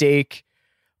 Cheesesteak,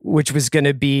 which was going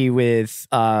to be with,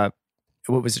 what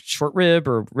was it, short rib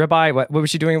or ribeye? What was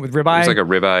she doing with ribeye? It was like a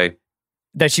ribeye.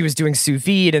 That she was doing sous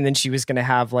vide, and then she was going to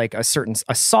have like a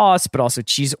sauce, but also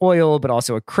cheese oil, but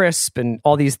also a crisp and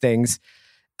all these things,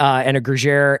 and a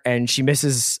gruyere, and she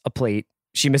misses a plate.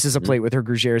 She misses a plate with her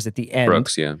gruyères at the end.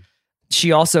 Brooks, yeah.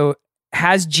 She also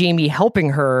has Jamie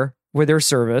helping her with her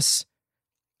service,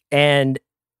 and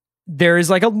there is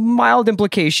like a mild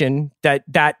implication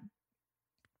that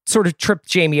sort of tripped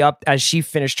Jamie up as she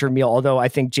finished her meal, although I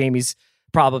think Jamie's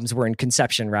problems were in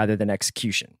conception rather than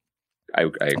execution. I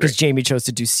agree. Because Jamie chose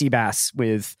to do sea bass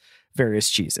with various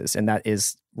cheeses, and that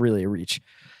is really a reach.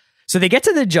 So they get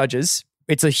to the judges.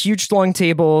 It's a huge long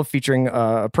table featuring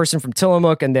a person from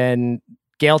Tillamook, and then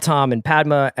Gail, Tom, and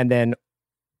Padma, and then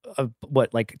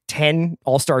 10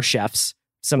 all-star chefs.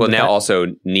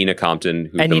 Also Nina Compton,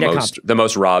 who's the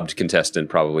most robbed contestant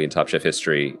probably in Top Chef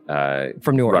history,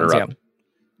 from New Orleans,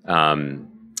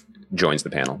 joins the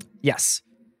panel. Yes.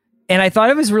 And I thought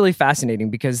it was really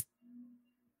fascinating because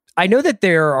I know that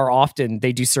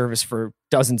they do service for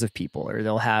dozens of people, or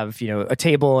they'll have, a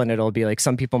table and it'll be like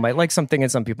some people might like something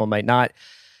and some people might not.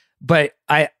 But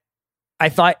I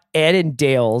thought Ed and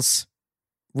Dale's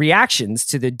reactions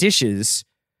to the dishes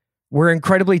were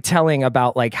incredibly telling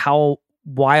about like how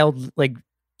wild, like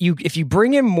if you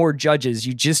bring in more judges,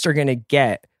 you just are going to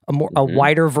get a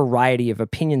wider variety of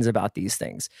opinions about these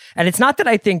things. And it's not that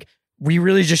I think we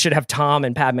really just should have Tom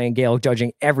and Padma and Gail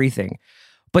judging everything,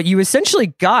 but you essentially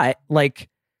got like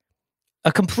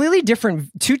a completely different,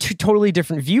 two totally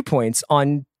different viewpoints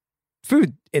on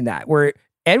food in that, where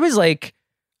Ed was like,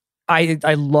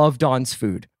 I love Dawn's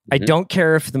food. I don't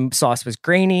care if the sauce was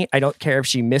grainy. I don't care if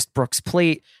she missed Brooke's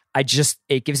plate.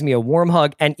 It gives me a warm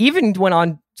hug. And even went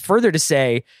on further to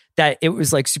say that it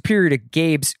was like superior to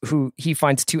Gabe's, who he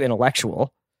finds too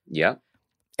intellectual. Yeah.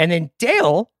 And then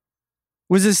Dale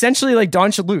was essentially like,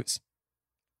 Dawn should lose.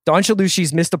 Dawn should lose.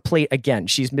 She's missed a plate again.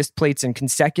 She's missed plates in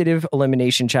consecutive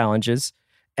elimination challenges.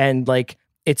 And like,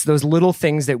 it's those little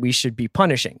things that we should be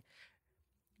punishing.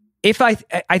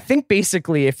 I think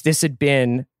basically if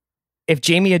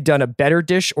Jamie had done a better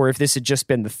dish, or if this had just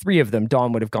been the three of them,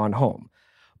 Dawn would have gone home.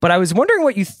 But I was wondering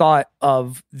what you thought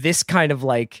of this kind of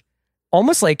like,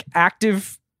 almost like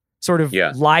active sort of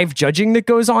live judging that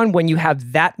goes on when you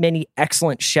have that many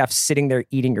excellent chefs sitting there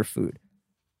eating your food.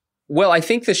 Well, I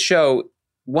think the show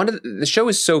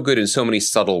is so good in so many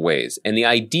subtle ways. And the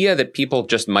idea that people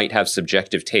just might have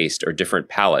subjective taste or different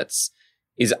palates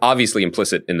is obviously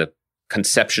implicit in the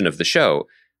conception of the show.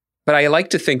 But I like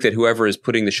to think that whoever is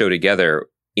putting the show together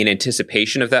in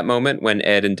anticipation of that moment when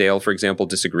Ed and Dale, for example,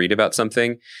 disagreed about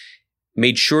something,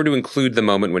 made sure to include the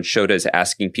moment when Shota is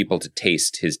asking people to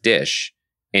taste his dish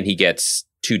and he gets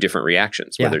two different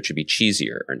reactions, whether it should be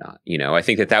cheesier or not. You know, I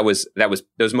think that was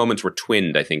those moments were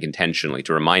twinned, I think, intentionally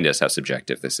to remind us how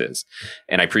subjective this is.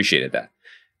 And I appreciated that.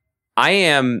 I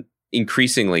am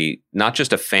increasingly not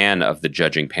just a fan of the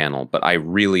judging panel, but I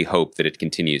really hope that it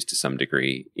continues to some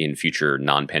degree in future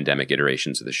non-pandemic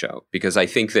iterations of the show, because I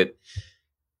think that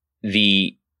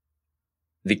the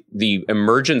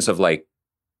emergence of like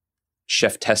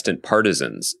chef-testant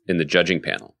partisans in the judging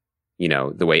panel, you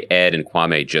know, the way Ed and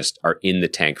Kwame just are in the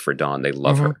tank for Dawn. They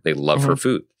love her. They love her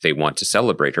food. They want to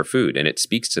celebrate her food, and it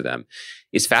speaks to them.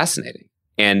 It's fascinating.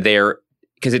 And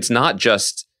because it's not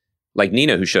just like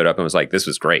Nina who showed up and was like, this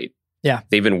was great. Yeah.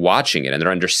 They've been watching it and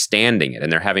they're understanding it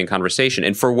and they're having conversation.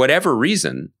 And for whatever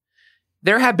reason,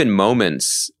 there have been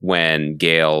moments when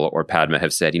Gail or Padma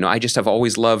have said, you know, I just have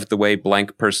always loved the way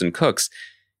blank person cooks.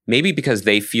 Maybe because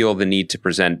they feel the need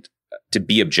to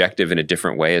be objective in a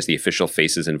different way as the official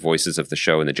faces and voices of the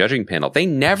show in the judging panel. They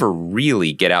never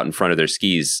really get out in front of their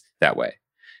skis that way.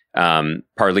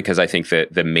 Partly because I think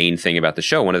that the main thing about the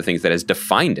show, one of the things that has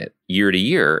defined it year to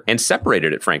year and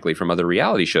separated it, frankly, from other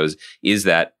reality shows, is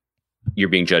that you're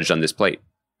being judged on this plate.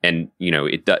 And, you know,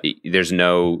 there's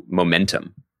no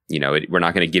momentum. You know, we're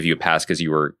not going to give you a pass because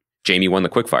Jamie won the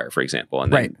quickfire, for example,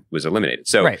 and then was eliminated.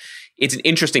 So it's an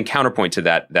interesting counterpoint to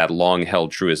that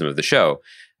long-held truism of the show.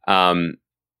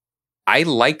 I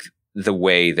like the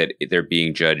way that they're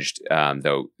being judged,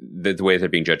 though, the way they're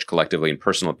being judged collectively and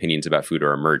personal opinions about food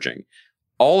are emerging.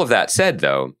 All of that said,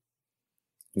 though,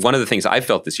 one of the things I've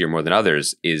felt this year more than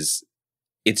others is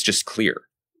it's just clear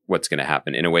what's going to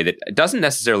happen in a way that doesn't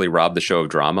necessarily rob the show of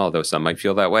drama, although some might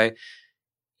feel that way.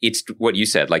 It's what you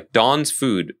said, like Dawn's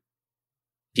food,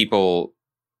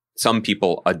 some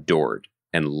people adored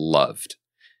and loved.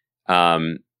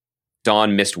 Dawn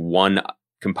missed one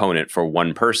component for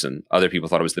one person. Other people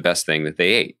thought it was the best thing that they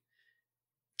ate.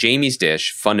 Jamie's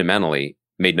dish fundamentally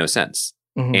made no sense.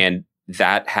 And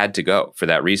that had to go for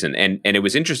that reason. And it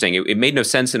was interesting. It made no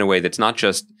sense in a way that's not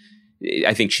just,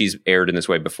 I think she's aired in this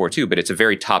way before too, but it's a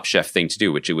very Top Chef thing to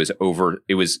do, which there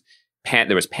was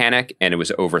panic and it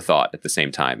was overthought at the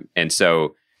same time. And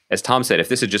so, as Tom said, if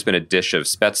this had just been a dish of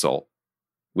Spätzle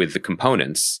with the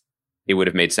components, it would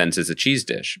have made sense as a cheese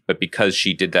dish. But because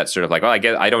she did that sort of like,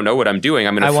 I don't know what I'm doing,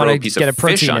 I'm going to throw a piece of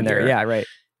fish on there. Yeah, right.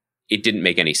 It didn't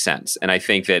make any sense. And I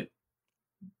think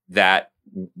that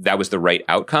was the right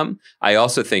outcome. I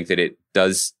also think that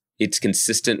it's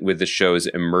consistent with the show's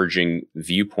emerging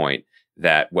viewpoint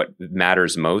that what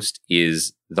matters most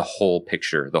is the whole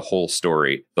picture, the whole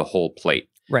story, the whole plate,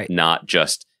 right? Not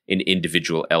just an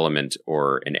individual element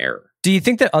or an error. Do you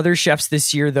think that other chefs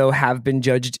this year, though, have been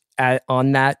judged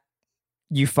on that?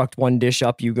 You fucked one dish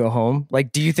up, you go home.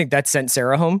 Like, do you think that sent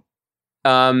Sarah home?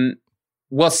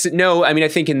 Well, no. I mean, I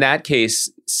think in that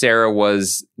case, Sarah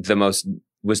was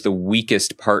the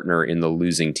weakest partner in the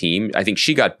losing team. I think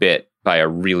she got bit by a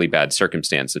really bad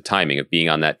circumstance of timing of being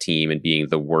on that team and being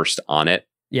the worst on it.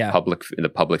 Yeah. In the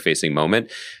public facing moment.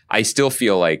 I still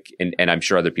feel like, and I'm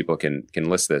sure other people can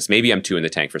list this. Maybe I'm too in the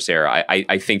tank for Sarah.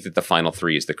 I think that the final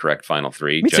three is the correct final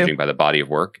three, judging by the body of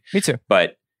work. Me too.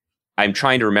 But I'm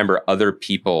trying to remember other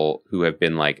people who have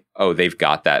been like, oh, they've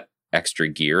got that extra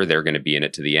gear. They're going to be in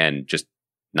it to the end, just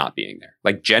not being there.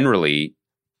 Like generally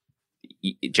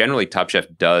Top Chef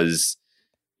does,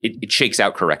 it shakes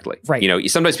out correctly. Right. You know,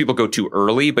 sometimes people go too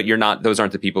early, but those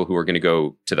aren't the people who are going to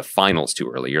go to the finals too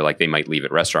early. You're like, they might leave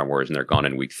at Restaurant Wars and they're gone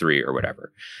in week 3 or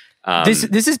whatever.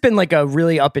 This has been like a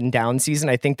really up and down season.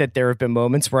 I think that there have been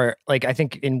moments where, like, I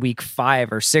think in week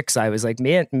 5 or 6, I was like,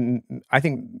 man, I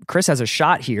think Chris has a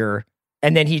shot here.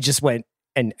 And then he just went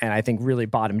and I think really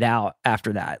bottomed out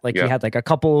after that. Like he had like a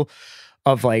couple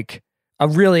of like a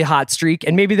really hot streak,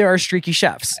 and maybe there are streaky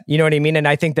chefs, you know what I mean? And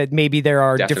I think that maybe there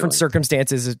are different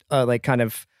circumstances, like kind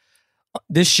of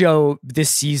this show, this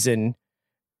season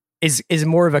is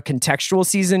more of a contextual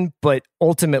season, but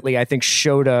ultimately I think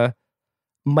Shota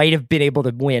might have been able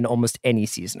to win almost any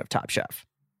season of Top Chef.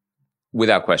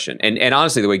 Without question. And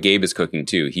honestly, the way Gabe is cooking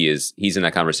too, he's in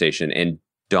that conversation, and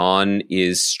Dawn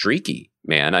is streaky,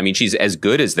 man. I mean, she's as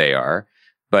good as they are,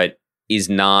 but is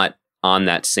not on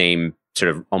that same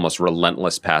sort of almost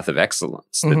relentless path of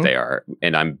excellence that they are.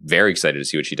 And I'm very excited to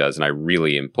see what she does. And I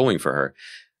really am pulling for her.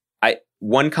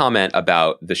 One comment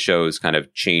about the show's kind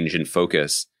of change in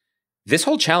focus. This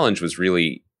whole challenge was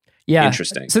really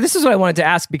interesting. So this is what I wanted to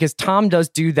ask, because Tom does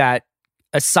do that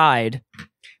aside,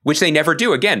 which they never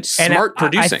do. Again, smart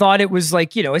producing. I thought it was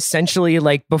like, essentially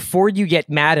like, before you get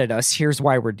mad at us, here's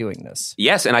why we're doing this.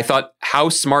 Yes. And I thought, how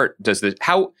smart does this,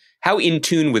 how how in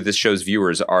tune with this show's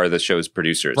viewers are the show's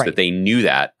producers that they knew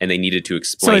that and they needed to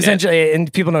explain. So essentially,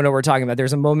 and people don't know what we're talking about.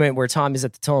 There's a moment where Tom is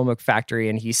at the Tillamook factory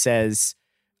and he says,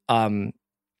 some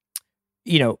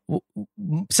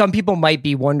people might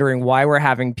be wondering why we're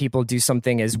having people do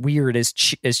something as weird as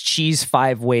cheese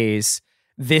 5 ways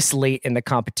this late in the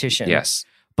competition. Yes.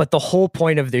 But the whole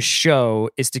point of this show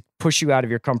is to push you out of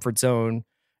your comfort zone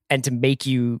and to make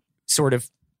you sort of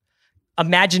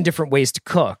imagine different ways to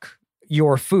cook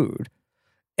your food.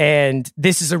 And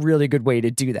this is a really good way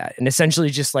to do that. And essentially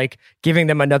just like giving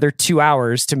them another 2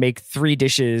 hours to make 3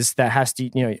 dishes that has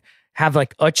to, have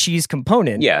like a cheese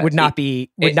component would not be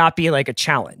like a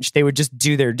challenge. They would just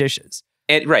do their dishes.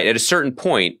 At a certain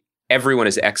point, everyone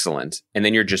is excellent. And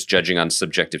then you're just judging on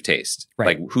subjective taste.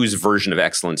 Right. Like whose version of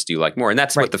excellence do you like more? And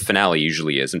that's what the finale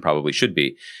usually is and probably should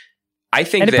be. I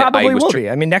think and it probably will be.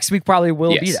 I mean, next week probably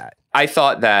will be that. I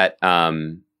thought that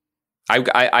I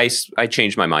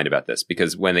changed my mind about this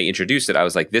because when they introduced it, I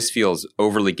was like, this feels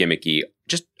overly gimmicky,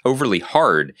 just overly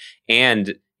hard.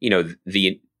 And,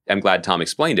 I'm glad Tom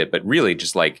explained it, but really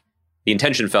just like the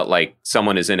intention felt like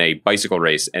someone is in a bicycle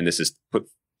race and this is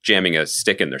jamming a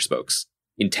stick in their spokes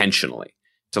intentionally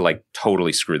to like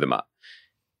totally screw them up.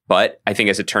 But I think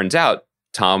as it turns out,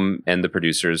 Tom and the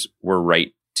producers were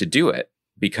right to do it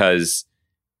because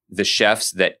the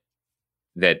chefs that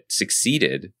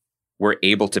succeeded were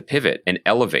able to pivot and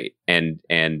elevate and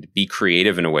be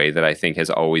creative in a way that I think has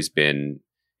always been,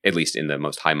 at least in the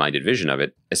most high-minded vision of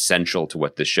it, essential to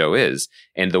what the show is.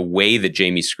 And the way that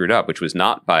Jamie screwed up, which was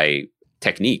not by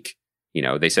technique,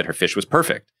 they said her fish was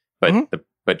perfect, but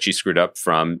but she screwed up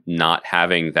from not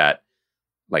having that,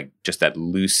 like just that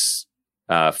loose,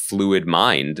 fluid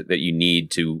mind that you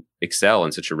need to excel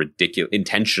in such a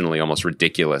intentionally almost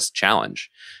ridiculous challenge.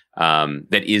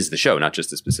 That is the show, not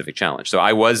just a specific challenge. So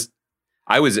I was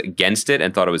against it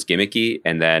and thought it was gimmicky.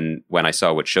 And then when I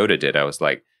saw what Shota did, I was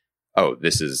like, oh,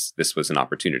 this was an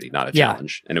opportunity, not a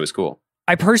challenge. And it was cool.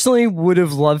 I personally would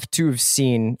have loved to have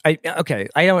seen, I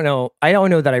don't know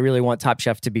that I really want Top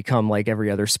Chef to become like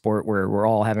every other sport where we're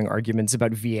all having arguments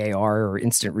about VAR or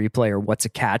instant replay or what's a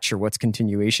catch or what's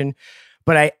continuation.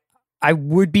 But I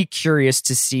would be curious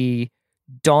to see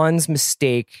Dawn's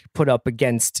mistake put up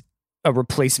against a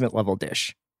replacement level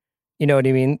dish. You know what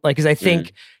I mean? Like, because I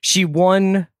think she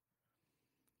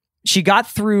got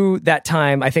through that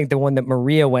time. I think the one that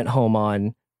Maria went home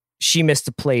on, she missed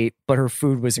a plate, but her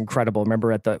food was incredible.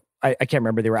 Remember I can't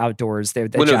remember, they were outdoors. There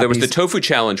was the tofu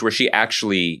challenge where she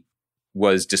actually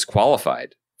was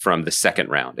disqualified from the second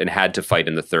round and had to fight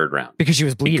in the third round. Because she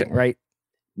was bleeding, right?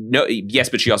 No, yes,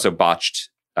 but she also botched.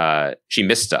 She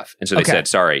missed stuff. And so they said,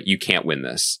 sorry, you can't win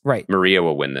this. Right. Maria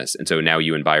will win this. And so now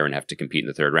you and Byron have to compete in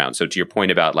the third round. So to your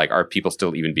point about like, are people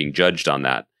still even being judged on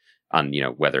that, on,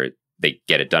 whether they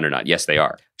get it done or not? Yes, they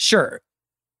are. Sure.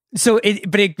 So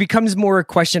but it becomes more a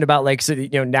question about like, so,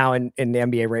 now in the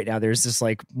NBA right now, there's this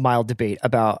like mild debate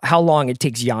about how long it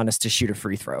takes Giannis to shoot a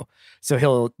free throw. So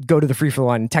he'll go to the free throw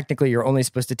line. And technically, you're only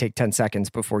supposed to take 10 seconds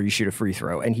before you shoot a free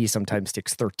throw. And he sometimes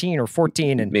takes 13 or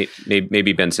 14. And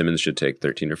maybe Ben Simmons should take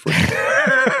 13 or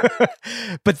 14.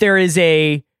 But there is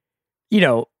on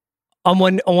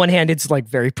one hand, it's like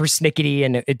very persnickety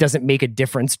and it doesn't make a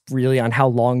difference really on how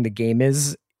long the game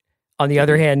is. On the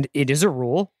other hand, it is a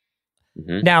rule.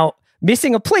 Mm-hmm. Now,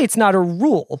 missing a plate's not a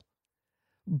rule,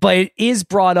 but it is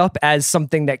brought up as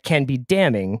something that can be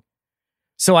damning.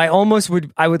 So I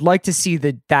would like to see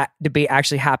that debate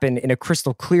actually happen in a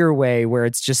crystal clear way where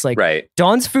it's just like,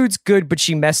 Dawn's food's good, but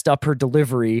she messed up her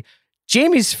delivery.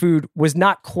 Jamie's food was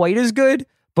not quite as good,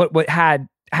 but what had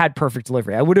perfect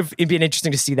delivery. It'd been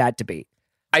interesting to see that debate.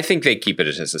 I think they keep it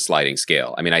as a sliding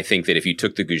scale. I mean, I think that if you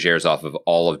took the gougères off of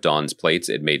all of Dawn's plates,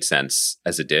 it made sense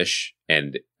as a dish,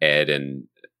 and Ed and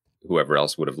whoever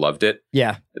else would have loved it.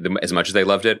 Yeah. As much as they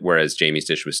loved it, whereas Jamie's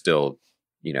dish was still,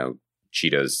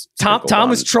 Cheetos. Tom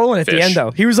was trolling at the end,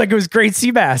 though. He was like, it was great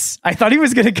sea bass. I thought he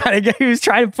was going to he was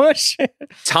trying to push.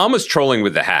 Tom was trolling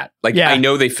with the hat. Like, I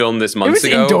know they filmed this months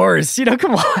ago. It was indoors,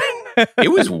 come on.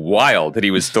 It was wild that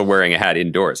he was still wearing a hat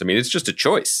indoors. I mean, it's just a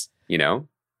choice,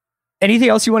 Anything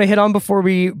else you want to hit on before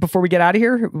we get out of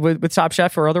here with Top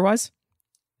Chef or otherwise?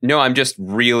 No, I'm just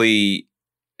really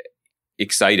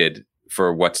excited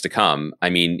for what's to come. I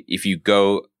mean, if you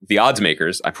go, the odds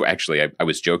makers, I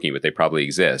was joking, but they probably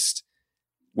exist,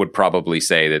 would probably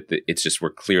say that it's just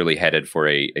we're clearly headed for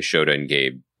a Shota and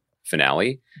Gabe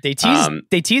finale. They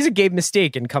tease a Gabe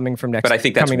mistake in coming from next. But I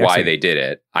think that's why they did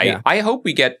it. I hope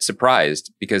we get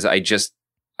surprised because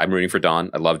I'm rooting for Dawn.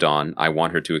 I love Dawn. I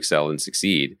want her to excel and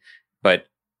succeed. But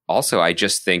also, I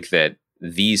just think that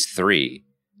these three,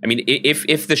 I mean,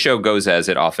 if the show goes as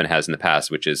it often has in the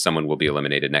past, which is someone will be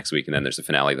eliminated next week and then there's a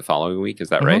finale the following week, is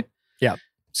that right? Yeah.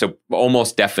 So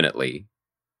almost definitely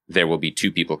there will be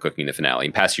 2 people cooking the finale.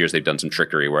 In past years, they've done some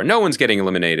trickery where no one's getting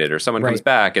eliminated or someone comes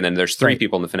back and then there's 3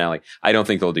 people in the finale. I don't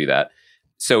think they'll do that.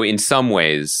 So in some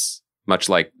ways, much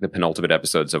like the penultimate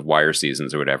episodes of Wire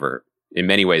seasons or whatever, in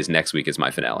many ways, next week is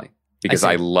my finale because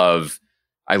I love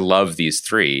these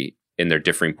 3 in their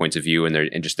differing points of view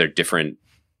and just their different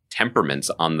temperaments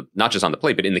not just on the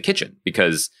plate, but in the kitchen.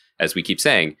 Because as we keep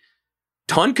saying,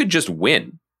 Dawn could just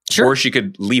win, or she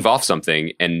could leave off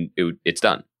something and it's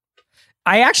done.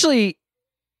 I actually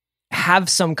have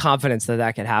some confidence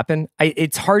that could happen.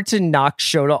 It's hard to knock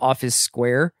Shota off his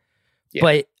square,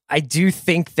 but I do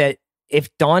think that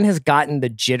if Dawn has gotten the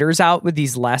jitters out with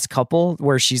these last couple,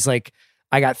 where she's like,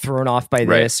 I got thrown off by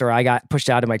this, or I got pushed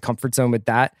out of my comfort zone with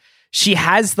that, she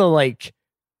has a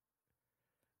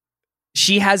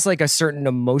certain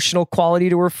emotional quality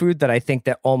to her food that I think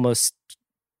that almost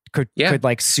could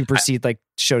like supersede like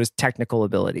Shota's technical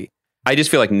ability. I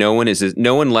just feel like no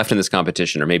one left in this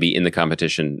competition, or maybe in the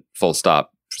competition full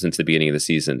stop since the beginning of the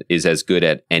season, is as good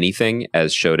at anything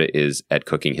as Shota is at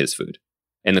cooking his food.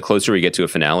 And the closer we get to a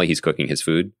finale, he's cooking his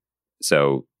food.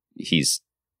 So he's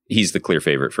the clear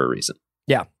favorite for a reason.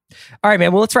 Yeah. All right,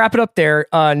 man. Well, let's wrap it up there.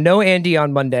 No Andy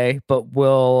on Monday, but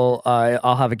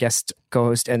I'll have a guest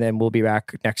co-host, and then we'll be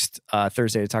back next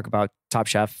Thursday to talk about Top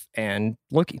Chef and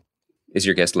Loki. Is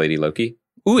your guest Lady Loki?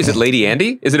 Ooh, is it Lady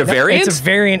Andy? Is it a variant? It's a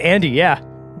variant Andy, yeah.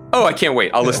 Oh, I can't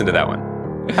wait. I'll listen to that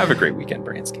one. Have a great weekend,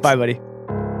 Bransky. Bye, buddy.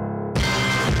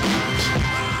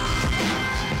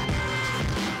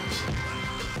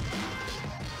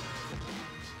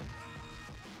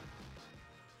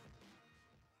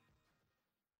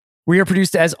 We are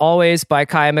produced, as always, by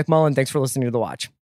Kaya McMullen. Thanks for listening to The Watch.